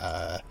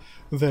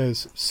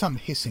 There's some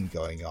hissing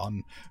going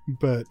on,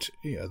 but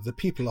the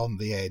people on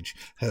the edge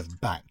have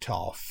backed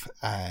off,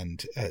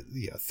 and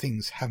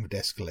things haven't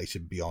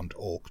escalated beyond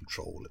all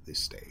control at this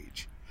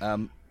stage.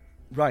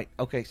 Right.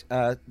 Okay.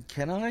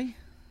 Can I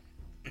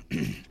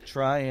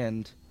try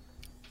and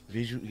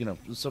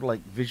sort of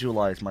like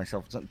visualize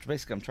myself?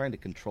 Basically, I'm trying to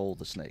control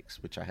the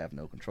snakes, which I have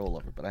no control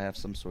over, but I have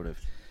some sort of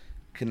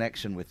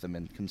connection with them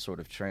and can sort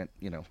of kind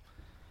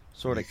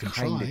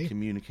of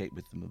communicate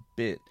with them a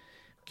bit.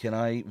 Can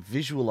I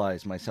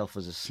visualize myself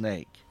as a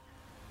snake,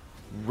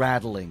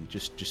 rattling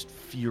just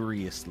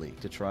furiously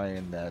to try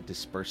and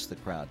disperse the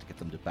crowd, to get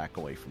them to back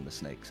away from the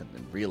snakes and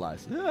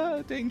realize,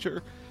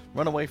 danger,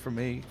 run away from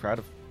me, crowd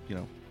of,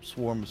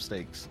 swarm of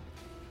snakes.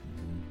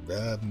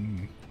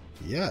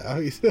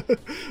 Yeah.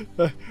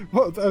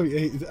 Well,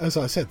 as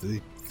I said,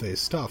 the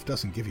staff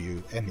doesn't give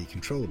you any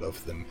control over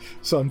them,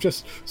 so I'm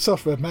just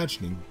sort of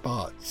imagining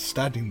Bart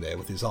standing there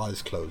with his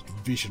eyes closed,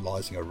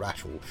 visualizing a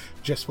rattle,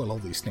 just while all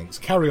these snakes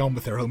carry on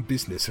with their own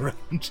business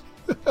around.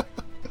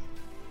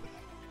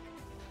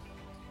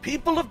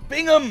 People of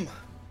Bingham,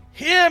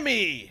 hear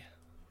me!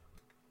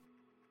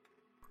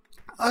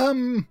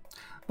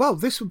 Well,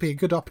 this would be a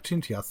good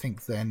opportunity, I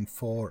think, then,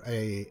 for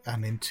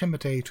an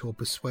intimidate or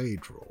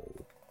persuade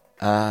roll.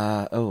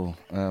 Persuade,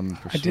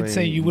 I did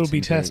say you will be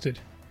tested.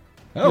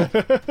 Oh,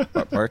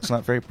 Bart's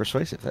not very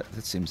persuasive.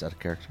 That seems out of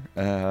character.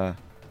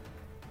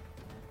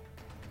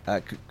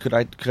 Can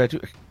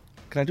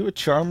I do a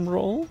charm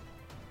roll?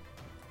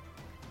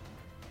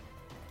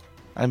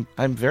 I'm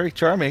very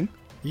charming.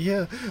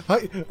 Yeah,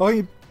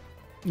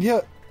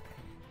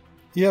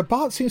 Yeah,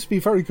 Bart seems to be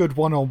very good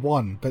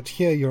one-on-one, but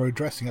here you're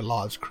addressing a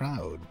large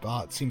crowd.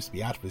 Bart seems to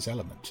be out of his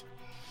element.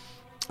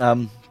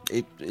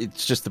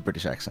 It's just the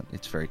British accent.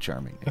 It's very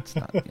charming. It's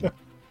not,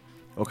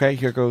 Okay,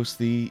 here goes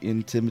the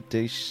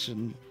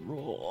intimidation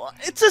roll.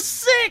 It's a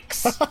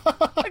 6!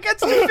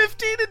 Against a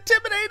 15,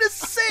 intimidate is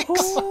 6!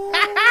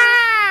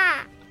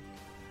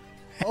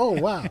 Oh,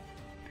 wow.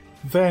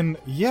 Then,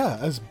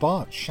 as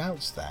Bart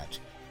shouts that,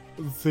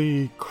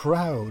 the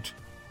crowd,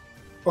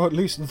 or at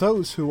least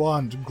those who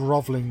aren't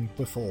grovelling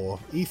before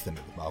Ethan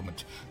at the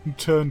moment,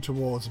 turn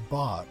towards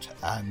Bart,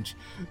 and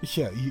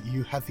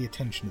you have the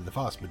attention of the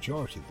vast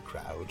majority of the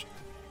crowd.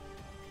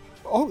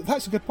 Oh,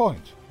 that's a good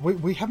point.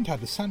 We haven't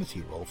had a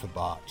sanity roll for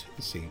Bart,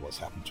 seeing what's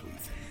happened to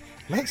Ethan.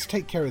 Let's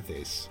take care of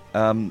this.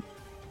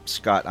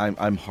 Scott,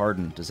 I'm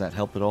hardened. Does that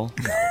help at all?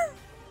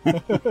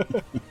 No.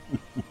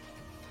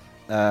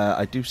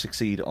 I do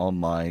succeed on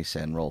my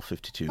SAN roll,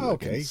 52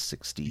 against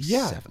 67.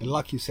 Yeah,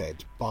 like you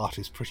said, Bart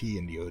is pretty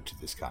inured to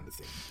this kind of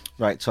thing.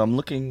 Right, so I'm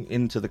looking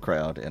into the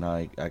crowd, and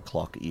I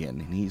clock Ian,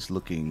 and he's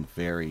looking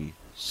very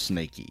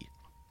snaky.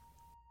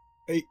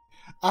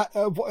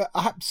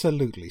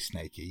 Absolutely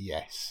snaky,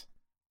 yes.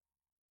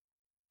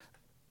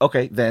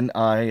 Okay, then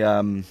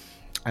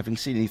having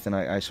seen Ethan,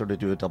 I sort of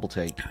do a double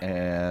take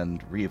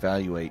and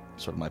reevaluate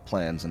sort of my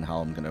plans and how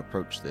I'm going to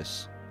approach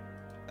this.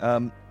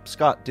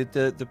 Scott, did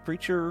the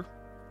preacher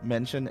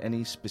mention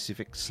any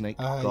specific snake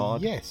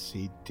god? Yes,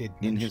 he did.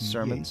 In his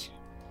sermons?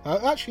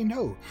 Actually,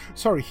 no.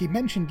 Sorry, he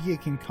mentioned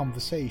Yig in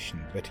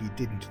conversation, but he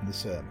didn't in the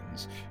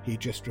sermons. He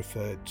just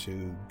referred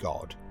to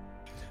God.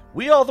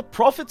 We are the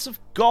prophets of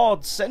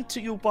God, sent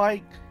to you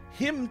by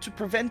him to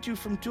prevent you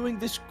from doing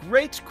this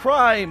great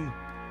crime.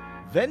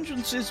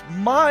 Vengeance is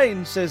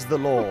mine, says the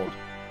Lord.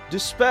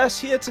 Disperse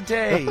here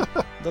today.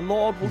 The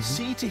Lord will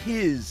see to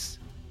his.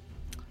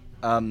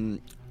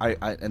 And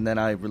then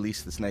I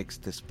release the snakes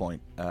at this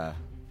point.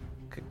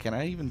 Can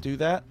I even do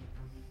that?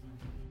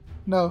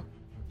 No.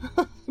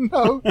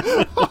 No.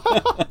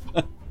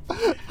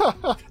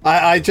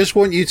 I just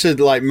want you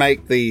to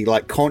make the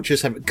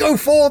conscious habit. Go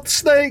forth,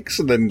 snakes,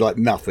 and then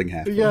nothing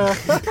happens. Yeah.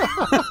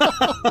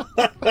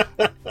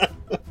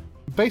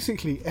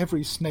 Basically,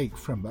 every snake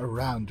from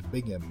around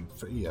Bingham,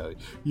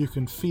 you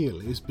can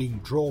feel is being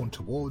drawn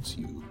towards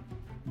you.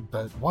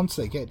 But once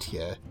they get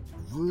here,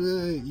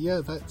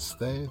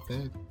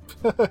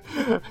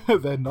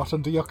 they're not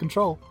under your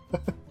control.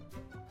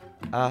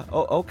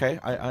 Okay.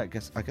 I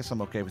guess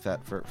I'm okay with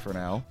that for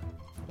now.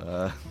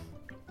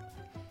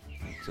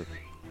 It's a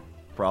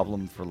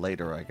problem for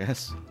later, I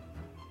guess.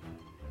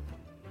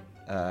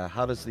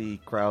 How does the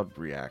crowd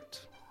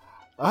react?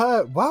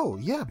 Well,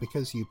 yeah,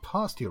 because you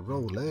passed your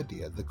roll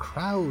earlier. The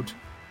crowd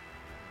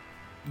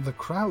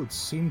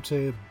seem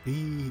to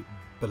be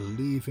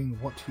believing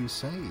what you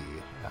say.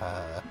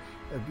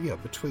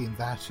 Between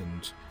that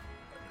and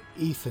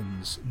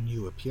Ethan's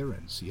new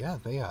appearance,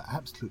 they are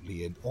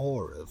absolutely in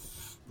awe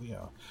of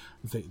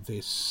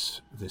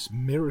this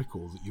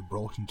miracle that you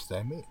brought into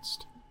their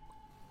midst.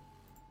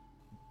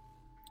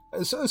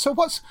 So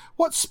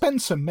what's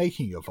Spencer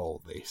making of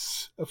all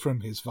this from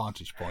his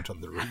vantage point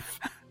on the roof?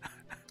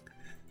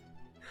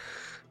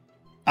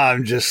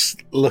 I'm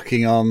just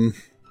looking on,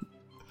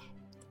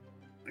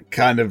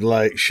 kind of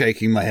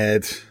shaking my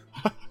head.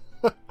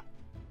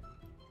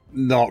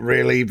 Not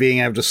really being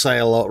able to say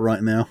a lot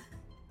right now.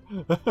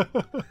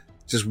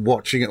 Just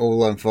watching it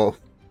all unfold.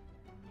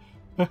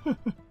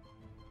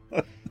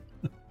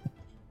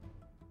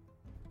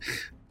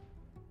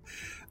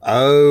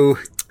 Oh,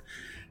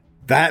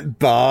 that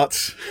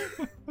Bart.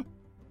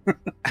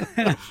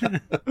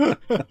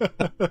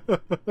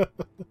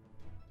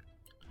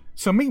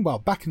 So meanwhile,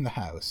 back in the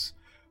house,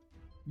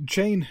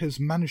 Jane has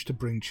managed to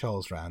bring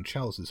Charles round.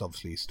 Charles is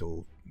obviously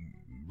still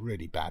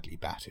really badly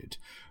battered.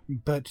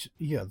 But,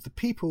 yeah, the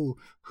people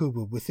who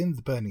were within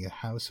the burning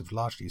house have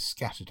largely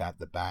scattered out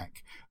the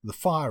back. The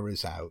fire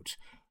is out.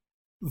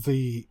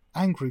 The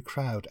angry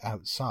crowd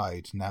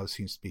outside now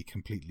seems to be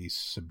completely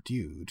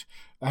subdued,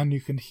 and you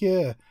can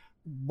hear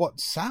what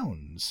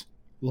sounds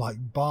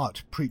like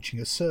Bart preaching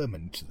a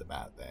sermon to them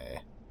out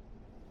there.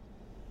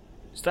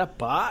 Is that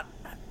Bart?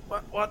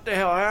 What the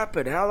hell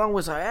happened? How long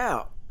was I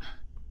out?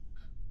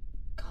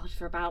 God,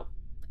 for about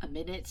a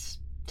minute,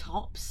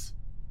 tops.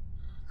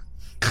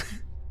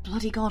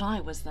 Bloody God, I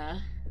was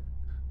there.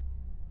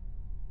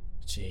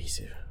 Jeez,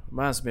 it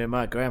reminds me of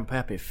my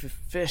grandpappy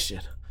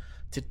fishing.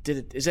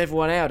 Is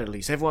everyone out at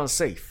least? Everyone's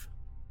safe?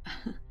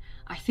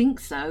 I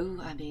think so.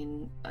 I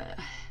mean,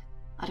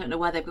 I don't know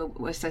where they've got.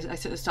 I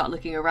sort of start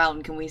looking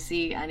around. Can we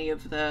see any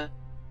of the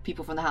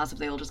people from the house? Have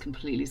they all just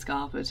completely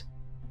scarpered?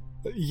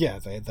 Yeah,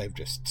 they've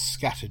just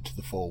scattered to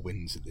the four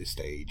winds at this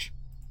stage.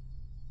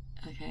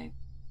 Okay.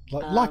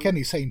 Like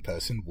any sane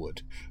person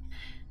would.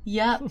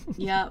 Yep.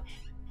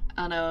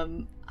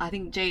 And I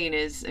think Jane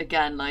is,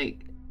 again,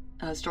 like,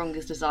 her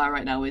strongest desire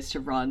right now is to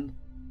run.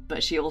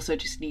 But she also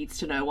just needs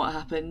to know what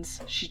happens.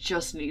 She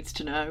just needs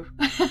to know.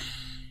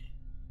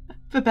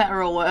 For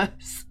better or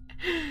worse.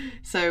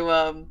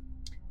 So,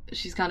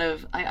 she's kind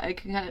of... I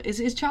can kind of...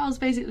 Is Charles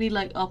basically,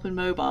 like, up and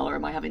mobile, or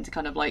am I having to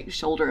kind of, like,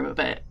 shoulder him a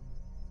bit?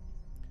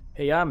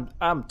 Hey, I'm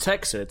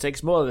Texer. It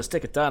takes more than a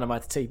stick of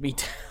dynamite to take me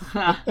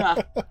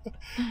down.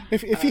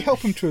 If you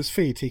help him to his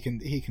feet, he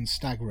can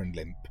stagger and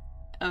limp.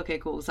 Okay,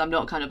 cool. So I'm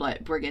not kind of,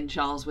 like, bringing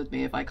Charles with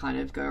me if I kind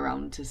of go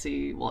around to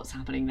see what's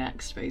happening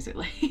next,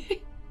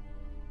 basically.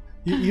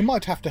 You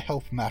might have to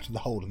help him out of the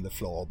hole in the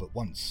floor, but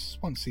once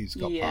he's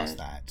got past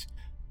that,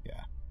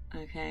 yeah.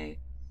 Okay.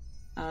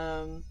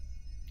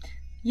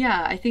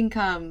 Yeah, I think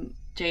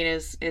Jane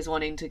is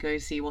wanting to go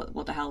see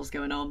what the hell's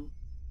going on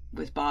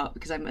with Bart,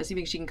 because I'm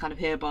assuming she can kind of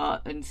hear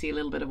Bart and see a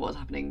little bit of what's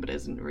happening, but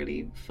isn't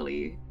really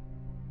fully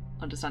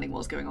understanding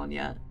what's going on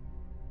yet.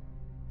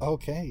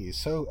 Okay,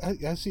 so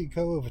as you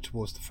go over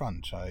towards the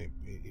front,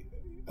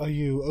 are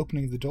you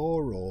opening the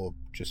door or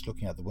just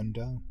looking out the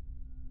window?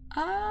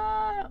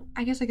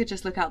 I guess I could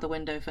just look out the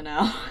window for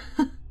now.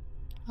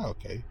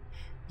 Okay.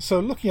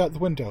 So looking out the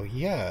window,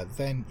 yeah,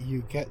 then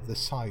you get the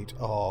sight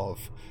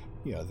of,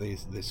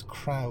 this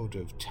crowd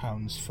of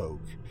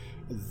townsfolk.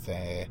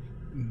 They're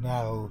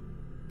now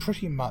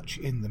pretty much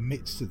in the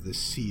midst of the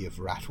sea of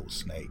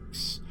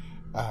rattlesnakes.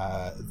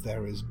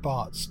 There is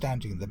Bart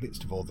standing in the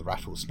midst of all the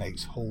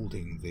rattlesnakes,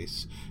 holding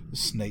this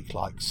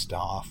snake-like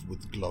staff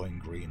with glowing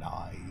green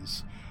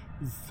eyes.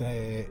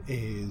 There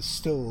is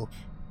still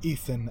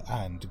Ethan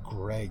and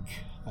Greg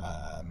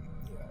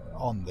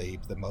on the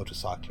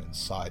motorcycle and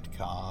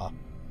sidecar,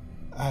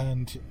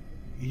 and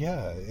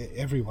yeah,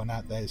 everyone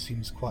out there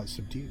seems quite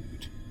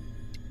subdued.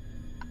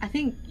 I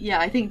think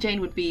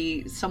Jane would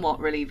be somewhat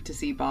relieved to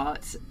see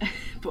Bart,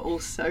 but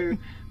also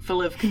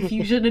full of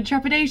confusion and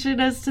trepidation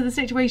as to the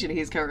situation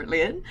he's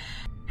currently in.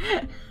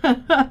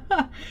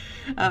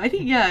 I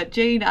think, yeah,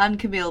 Jane and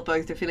Camille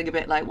both are feeling a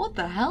bit like, what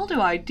the hell do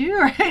I do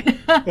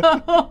right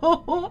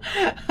now?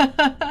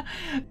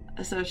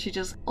 So she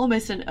just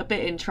almost a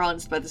bit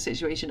entranced by the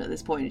situation at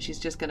this point. She's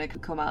just going to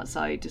come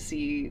outside to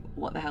see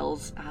what the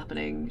hell's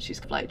happening.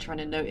 She's like trying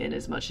to note in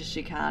as much as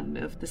she can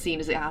of the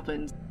scene as it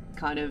happens,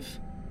 kind of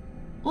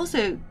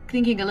also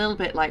thinking a little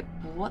bit like,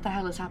 what the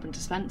hell has happened to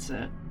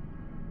Spencer?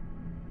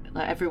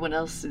 Like, everyone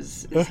else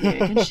is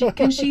here.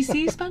 Can she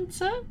see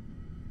Spencer?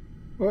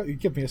 Well, you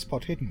give me a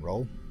spot hidden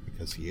roll,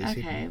 because he is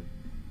okay. hidden.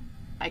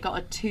 I got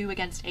a 2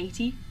 against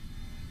 80,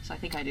 so I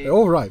think I do.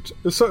 All right.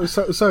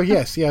 So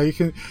yes, yeah,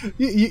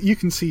 you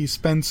can see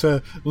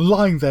Spencer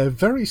lying there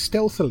very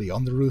stealthily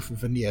on the roof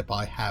of a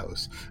nearby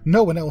house.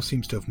 No one else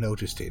seems to have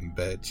noticed him,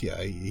 but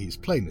yeah, he's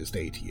plain as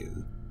day to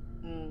you.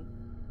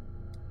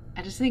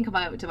 I just think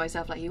about it to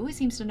myself, like, he always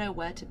seems to know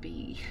where to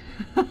be.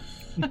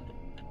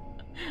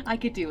 I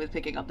could do with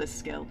picking up this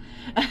skill.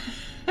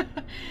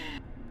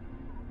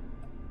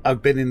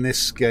 I've been in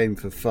this game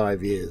for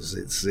 5 years.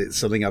 It's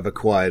something I've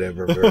acquired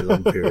over a very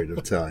long period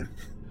of time.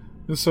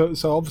 So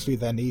obviously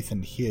then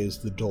Ethan hears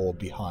the door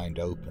behind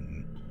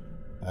open,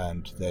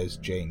 and there's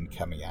Jane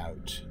coming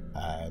out.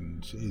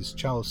 And is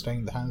Charles staying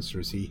in the house, or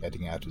is he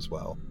heading out as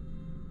well?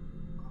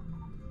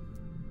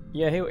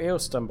 Yeah, he'll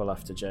stumble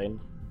after Jane.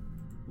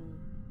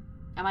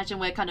 I imagine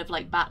we're kind of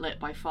like backlit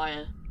by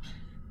fire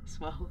as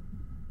well.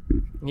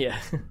 Yeah.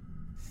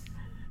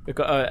 I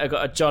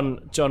got a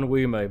John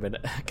Woo moment.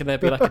 Can there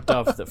be like a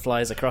dove that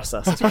flies across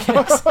us?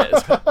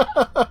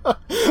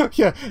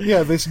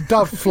 Yeah, this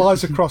dove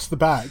flies across the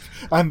back,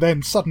 and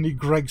then suddenly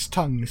Greg's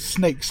tongue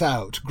snakes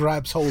out,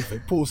 grabs hold of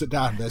it, pulls it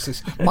down. There's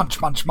this munch,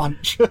 munch,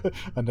 munch,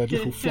 and a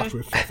little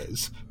flutter of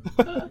feathers.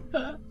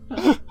 A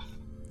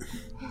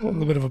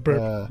little bit of a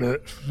burp,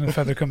 and a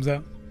feather comes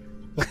out.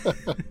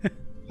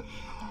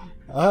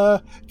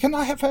 Can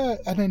I have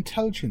an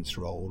intelligence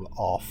roll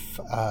off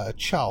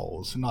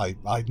Charles? And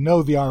I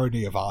know the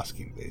irony of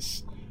asking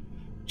this,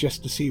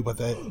 just to see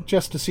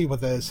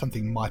whether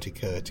something might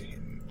occur to him.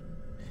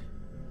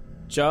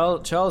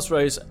 Charles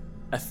rose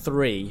a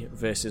 3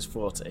 versus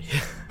 40.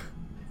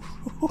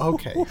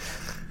 Okay.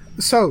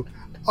 So,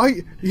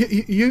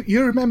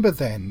 you remember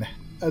then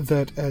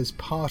that as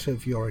part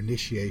of your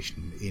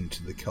initiation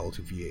into the cult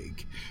of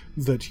Yig,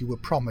 that you were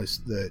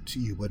promised that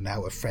you were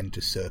now a friend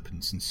to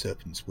serpents and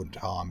serpents wouldn't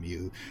harm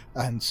you,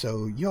 and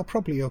so you're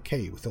probably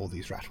okay with all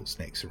these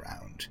rattlesnakes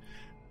around.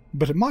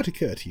 But it might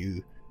occur to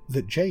you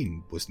that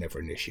Jane was never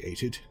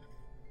initiated.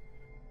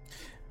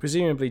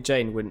 Presumably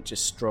Jane wouldn't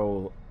just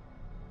stroll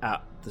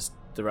out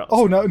the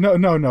rattlesnake.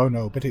 Oh,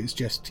 no, but it's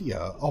just,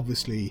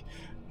 obviously...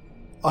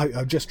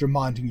 I'm just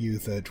reminding you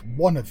that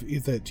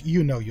that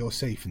you know you're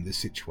safe in this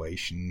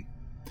situation,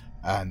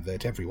 and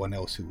that everyone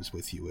else who was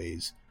with you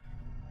is,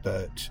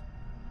 but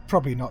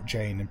probably not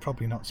Jane and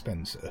probably not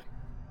Spencer.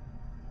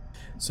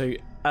 So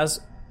as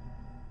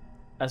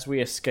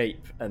we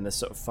escape and the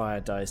sort of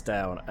fire dies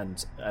down,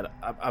 and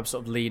I'm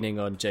sort of leaning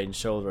on Jane's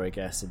shoulder, I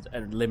guess,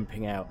 and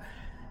limping out,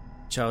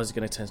 Charles is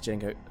going to turn to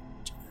Jane and go,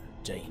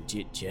 Jane,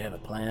 do you have a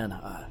plan?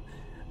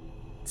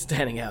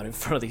 Standing out in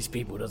front of these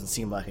people doesn't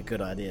seem like a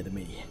good idea to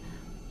me.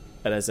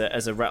 And as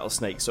a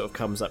rattlesnake sort of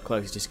comes up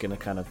close, he's just going to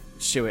kind of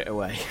shoo it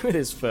away with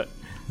his foot.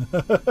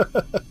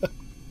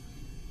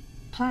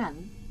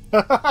 Plan?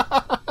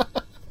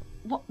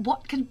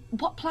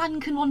 What plan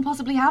can one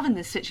possibly have in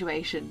this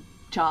situation,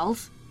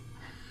 Charles?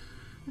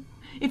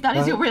 If that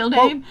is your real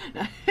name.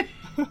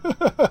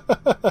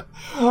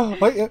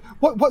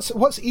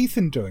 What's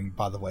Ethan doing,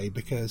 by the way?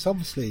 Because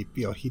obviously,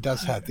 he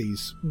does have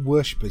these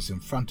worshippers in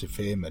front of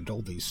him and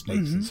all these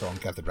snakes and so on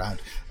gathered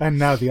around, and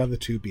now the other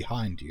two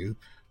behind you.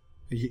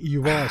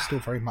 You are still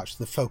very much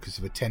the focus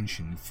of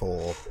attention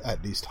for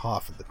at least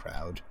half of the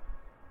crowd.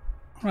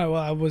 Right,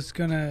 well, I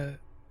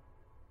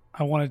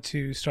wanted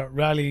to start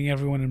rallying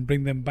everyone and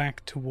bring them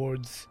back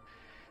towards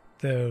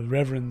the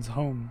Reverend's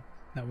home.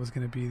 That was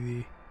going to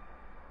be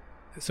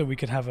so we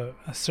could have a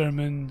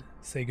sermon,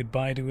 say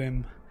goodbye to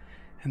him,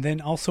 and then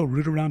also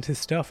root around his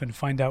stuff and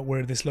find out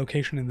where this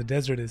location in the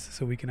desert is,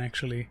 so we can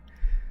actually,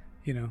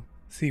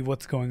 see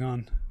what's going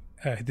on.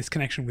 This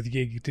connection with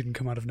Yig didn't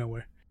come out of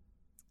nowhere.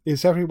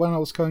 Is everyone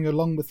else going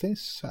along with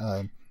this?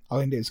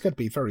 It's going to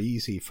be very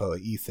easy for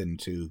Ethan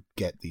to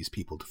get these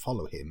people to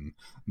follow him,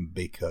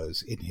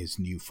 because in his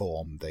new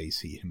form they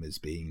see him as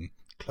being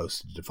close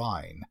to the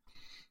divine.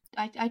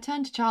 I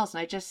turn to Charles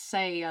and I just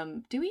say,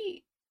 do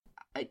we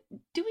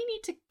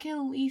need to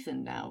kill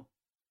Ethan now?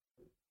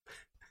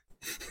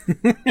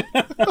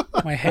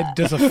 My head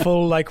does a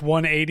full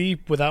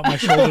 180 without my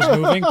shoulders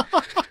moving,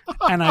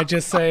 and I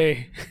just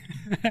say...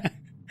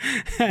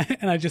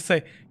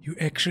 you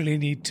actually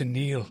need to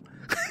kneel.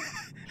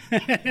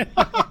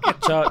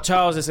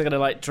 Charles is going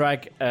to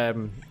drag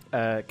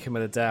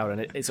Camilla down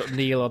and it sort of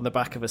kneel on the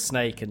back of a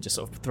snake and just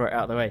sort of throw it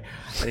out of the way.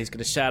 And he's going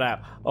to shout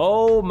out,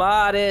 "Oh,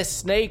 mighty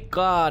snake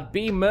god,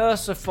 be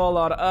merciful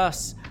on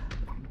us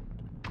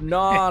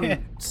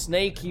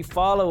non-snaky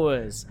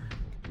followers.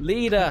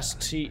 Lead us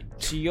to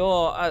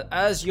your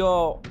as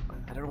your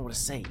I don't know what to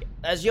say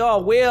as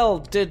your will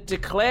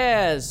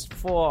declares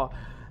for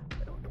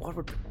what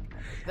would."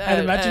 I'd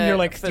imagine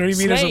you're 3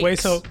 meters away,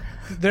 snakes. so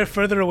they're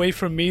further away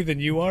from me than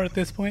you are at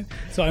this point.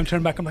 So I'm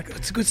turned back. I'm like,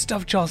 it's good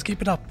stuff, Charles.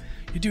 Keep it up.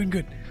 You're doing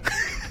good.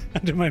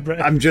 Under my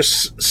breath. I'm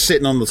just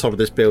sitting on the top of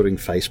this building,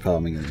 face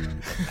palming at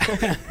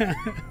the moment.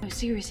 No,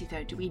 seriously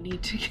though, do we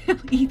need to kill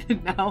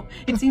Ethan now?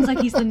 It seems like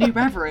he's the new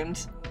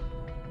Reverend.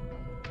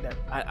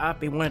 I've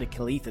been wanting to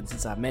kill Ethan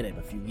since I met him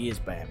a few years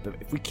back. But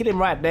if we kill him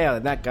right now,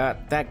 then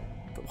that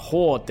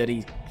horde that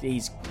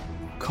he's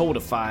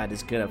codified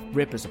is gonna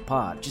rip us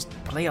apart. Just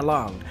play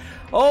along.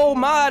 Oh,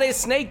 mighty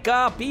snake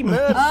god, be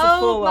merciful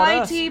Oh, on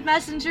mighty us.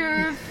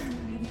 messenger,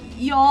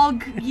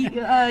 Yag.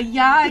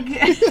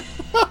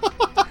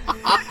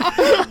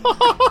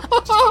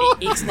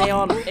 Ixnay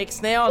on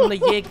the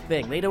Yig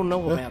thing. They don't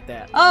know about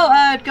that.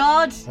 Oh,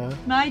 God,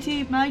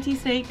 mighty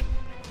snake.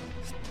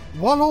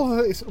 While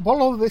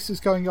all of this is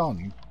going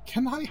on,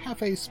 can I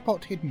have a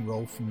spot hidden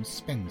roll from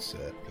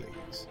Spencer,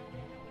 please?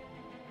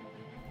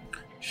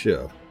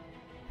 Sure.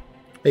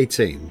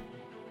 18.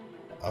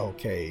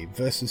 Okay,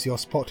 versus your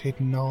spot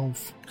hidden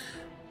of...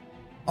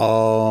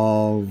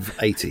 Of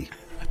 80.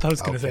 I thought I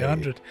was going to say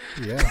 100.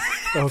 Yeah.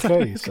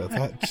 Okay, so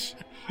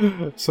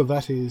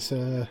that is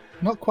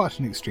not quite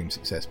an extreme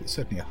success, but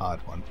certainly a hard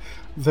one.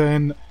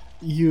 Then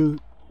you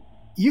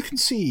can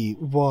see,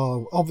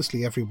 while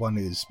obviously everyone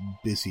is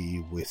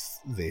busy with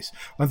this,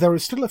 and there are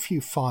still a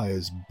few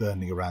fires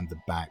burning around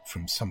the back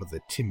from some of the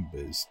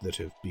timbers that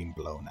have been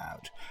blown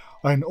out.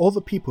 And all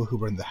the people who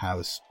were in the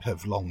house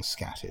have long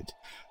scattered.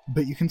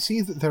 But you can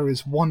see that there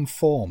is one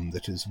form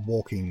that is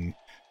walking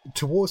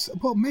towards,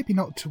 well, maybe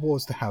not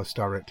towards the house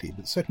directly,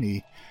 but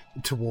certainly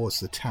towards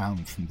the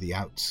town from the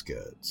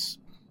outskirts.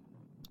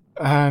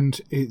 And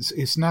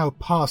it's now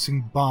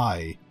passing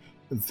by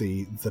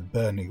the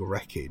burning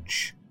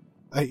wreckage.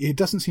 It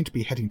doesn't seem to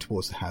be heading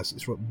towards the house,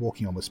 it's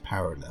walking almost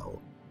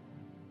parallel.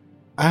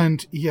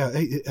 And yeah,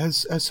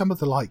 as some of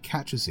the light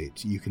catches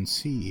it, you can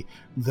see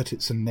that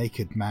it's a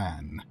naked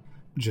man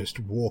just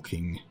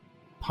walking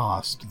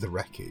past the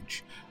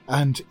wreckage.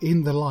 And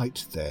in the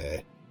light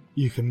there,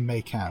 you can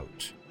make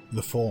out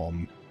the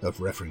form of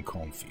Reverend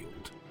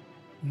Cornfield.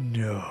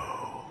 No.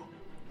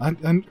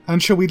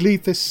 And shall we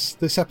leave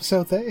this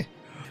episode there?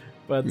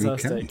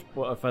 Fantastic. Okay.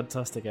 What a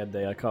fantastic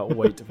ending. I can't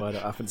wait to find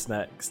out what happens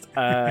next.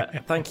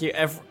 Thank you,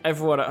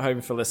 everyone at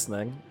home, for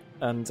listening.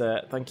 And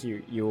thank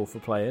you all for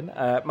playing.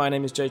 My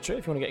name is Jay True.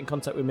 If you want to get in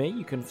contact with me,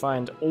 you can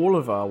find all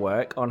of our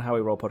work on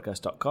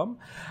howwerollpodcast.com.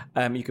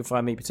 You can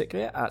find me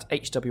particularly at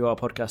HWR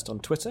Podcast on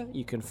Twitter.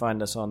 You can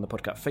find us on the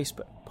podcast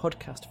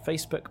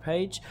Facebook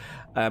page,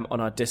 on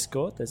our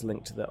Discord. There's a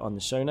link to that on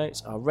the show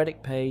notes, our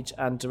Reddit page,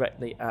 and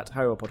directly at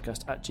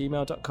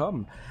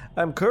howwerollpodcast@gmail.com.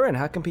 Corinne,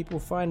 how can people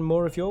find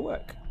more of your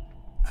work?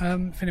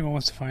 If anyone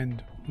wants to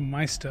find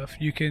my stuff,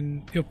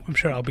 I'm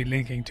sure I'll be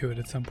linking to it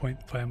at some point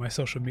via my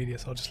social media,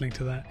 so I'll just link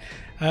to that.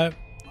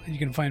 You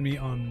can find me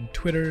on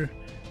Twitter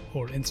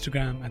or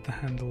Instagram at the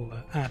handle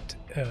at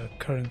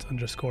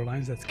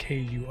current_lines. That's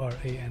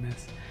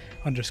KURANS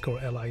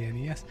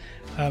 _LINES.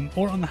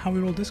 Or on the How We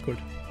Roll Discord.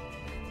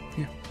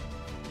 Yeah.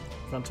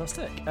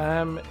 Fantastic.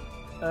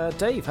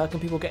 Dave, how can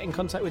people get in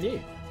contact with you?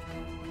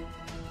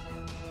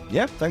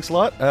 Yeah, thanks a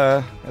lot.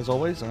 As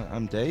always,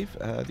 I'm Dave.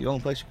 The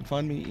only place you can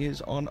find me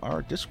is on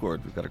our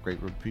Discord. We've got a great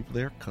group of people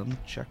there. Come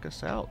check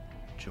us out.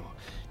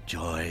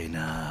 Join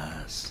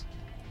us.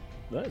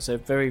 It's a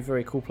very,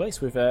 very cool place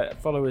with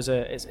followers.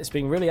 It's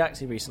been really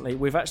active recently.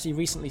 We've actually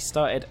recently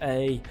started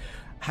a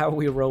How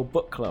We Roll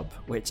book club,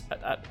 which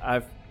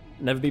I've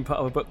never been part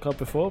of a book club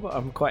before, but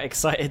I'm quite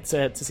excited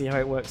to see how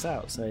it works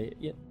out. So,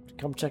 yeah,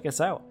 come check us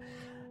out.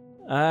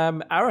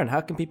 Aaron,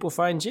 how can people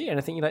find you?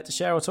 Anything you'd like to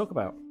share or talk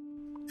about?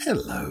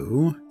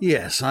 Hello.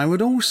 Yes, I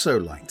would also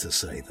like to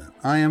say that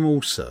I am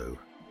also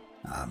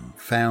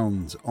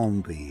found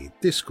on the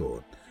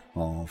Discord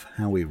of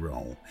How We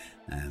Roll,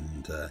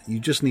 and you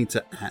just need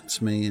to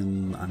 @ me,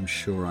 and I'm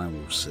sure I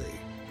will see.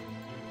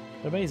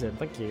 Amazing,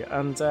 thank you.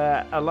 And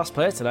our last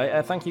player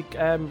tonight, thank you,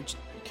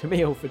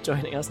 Camille, for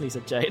joining us. Lisa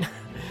Jane.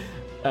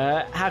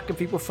 How can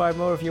people find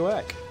more of your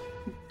work?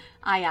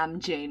 I am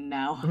Jane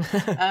now.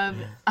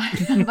 I'm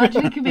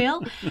actually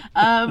Camille.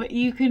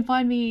 You can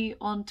find me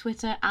on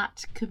Twitter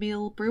at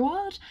Camille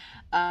Breward,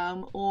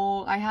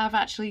 or I have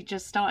actually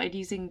just started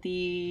using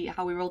the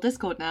How We Roll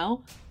Discord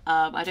now.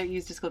 I don't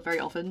use Discord very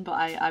often, but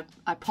I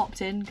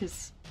popped in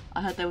because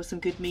I heard there were some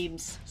good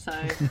memes, so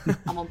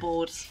I'm on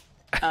board.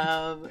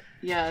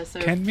 Yeah, so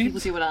Ken people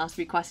memes? do want to ask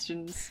me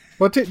questions.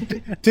 Well,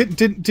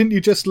 didn't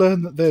you just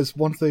learn that there's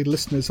one of the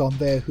listeners on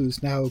there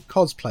who's now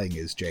cosplaying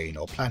as Jane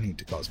or planning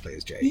to cosplay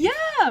as Jane?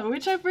 Yeah,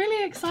 which I'm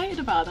really excited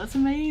about. That's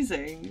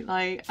amazing.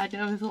 Like, I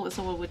never thought that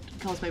someone would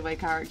cosplay my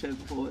character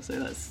before, so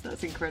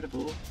that's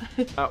incredible.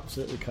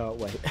 Absolutely can't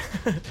wait.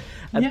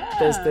 And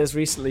Yeah. there's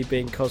recently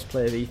been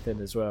cosplay of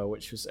Ethan as well,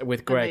 which was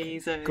with Greg.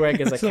 Amazing.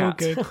 Greg as a So cat,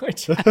 good.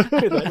 which, with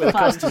a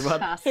costume on.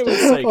 Fantastic. It was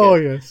so good. Oh,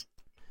 yes.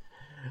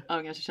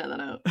 I'm going to check that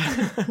out.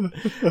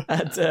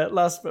 And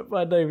last but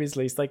by no means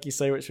least, thank you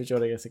so much for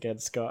joining us again,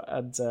 Scott.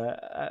 And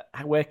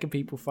where can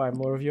people find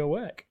more of your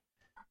work?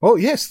 Oh,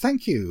 yes,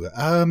 thank you.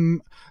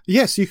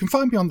 Yes, you can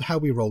find me on the How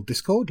We Roll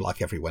Discord,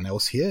 like everyone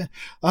else here.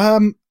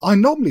 I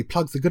normally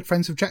plug the Good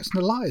Friends of Jackson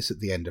Elias at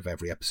the end of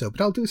every episode,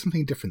 but I'll do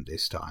something different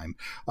this time.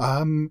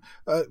 I'm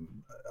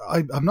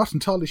not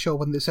entirely sure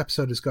when this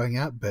episode is going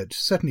out, but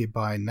certainly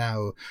by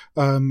now,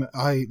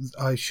 I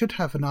should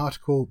have an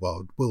article,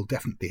 well, we'll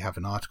definitely have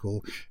an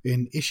article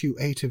in issue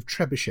 8 of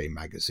Trebuchet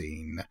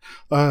magazine.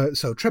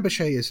 So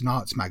Trebuchet is an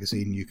arts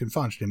magazine. You can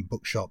find it in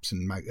bookshops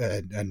and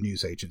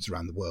news agents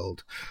around the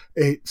world.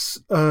 It's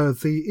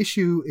the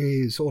issue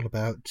is all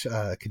about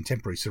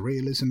contemporary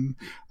surrealism,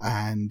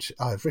 and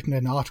I've written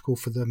an article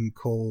for them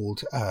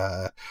called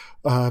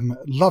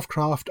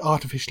Lovecraft,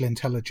 Artificial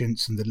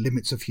Intelligence and the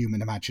Limits of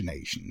Human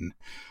Imagination,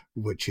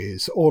 which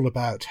is all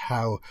about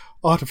how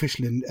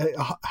artificial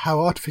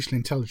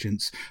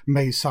intelligence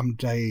may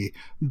someday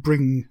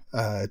bring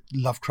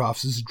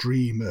Lovecraft's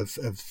dream of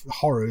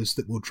horrors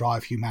that will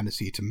drive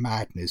humanity to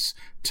madness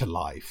to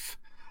life.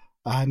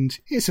 And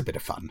it's a bit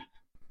of fun.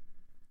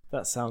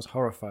 That sounds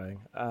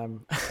horrifying.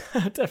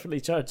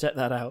 Definitely try to check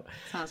that out.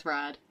 Sounds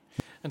rad.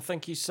 And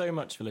thank you so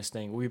much for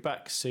listening. We'll be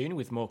back soon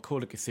with more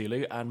Call of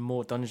Cthulhu and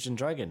more Dungeons and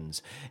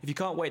Dragons. If you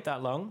can't wait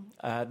that long,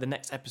 the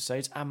next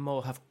episodes and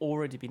more have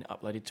already been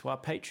uploaded to our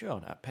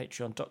Patreon at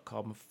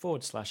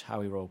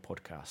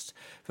patreon.com/howwerollpodcast.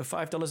 For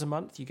 $5 a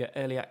month, you get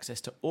early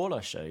access to all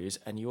our shows,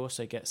 and you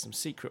also get some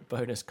secret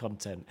bonus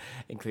content,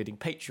 including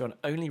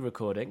Patreon-only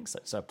recordings,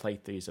 such as our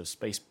playthroughs of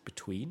Space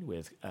Between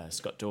with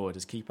Scott Dorward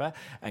as Keeper,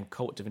 and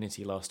Cult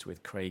Divinity Lost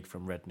with Craig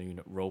from Red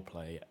Noon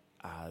Roleplay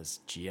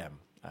as GM.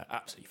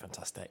 Absolutely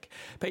fantastic.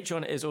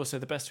 Patreon is also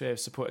the best way of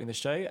supporting the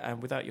show,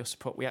 and without your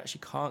support we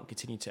actually can't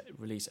continue to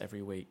release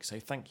every week. So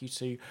thank you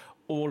to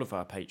all of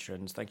our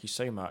patrons. Thank you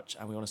so much.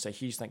 And we want to say a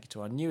huge thank you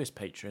to our newest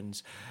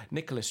patrons,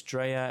 Nicholas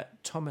Dreyer,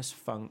 Thomas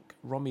Funk,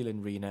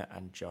 Romulan Rena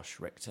and Josh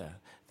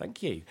Richter.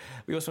 Thank you.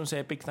 We also want to say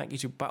a big thank you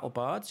to Battle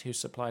Bards, who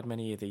supplied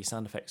many of the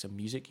sound effects and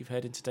music you've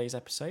heard in today's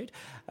episode.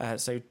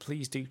 So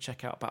please do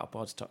check out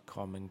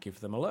battlebards.com and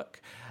give them a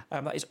look.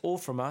 That is all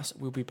from us.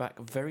 We'll be back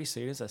very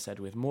soon, as I said,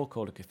 with more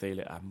Call of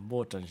Cthulhu and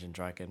more Dungeons &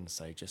 Dragons,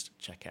 so just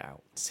check it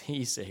out. See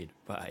you soon.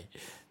 Bye.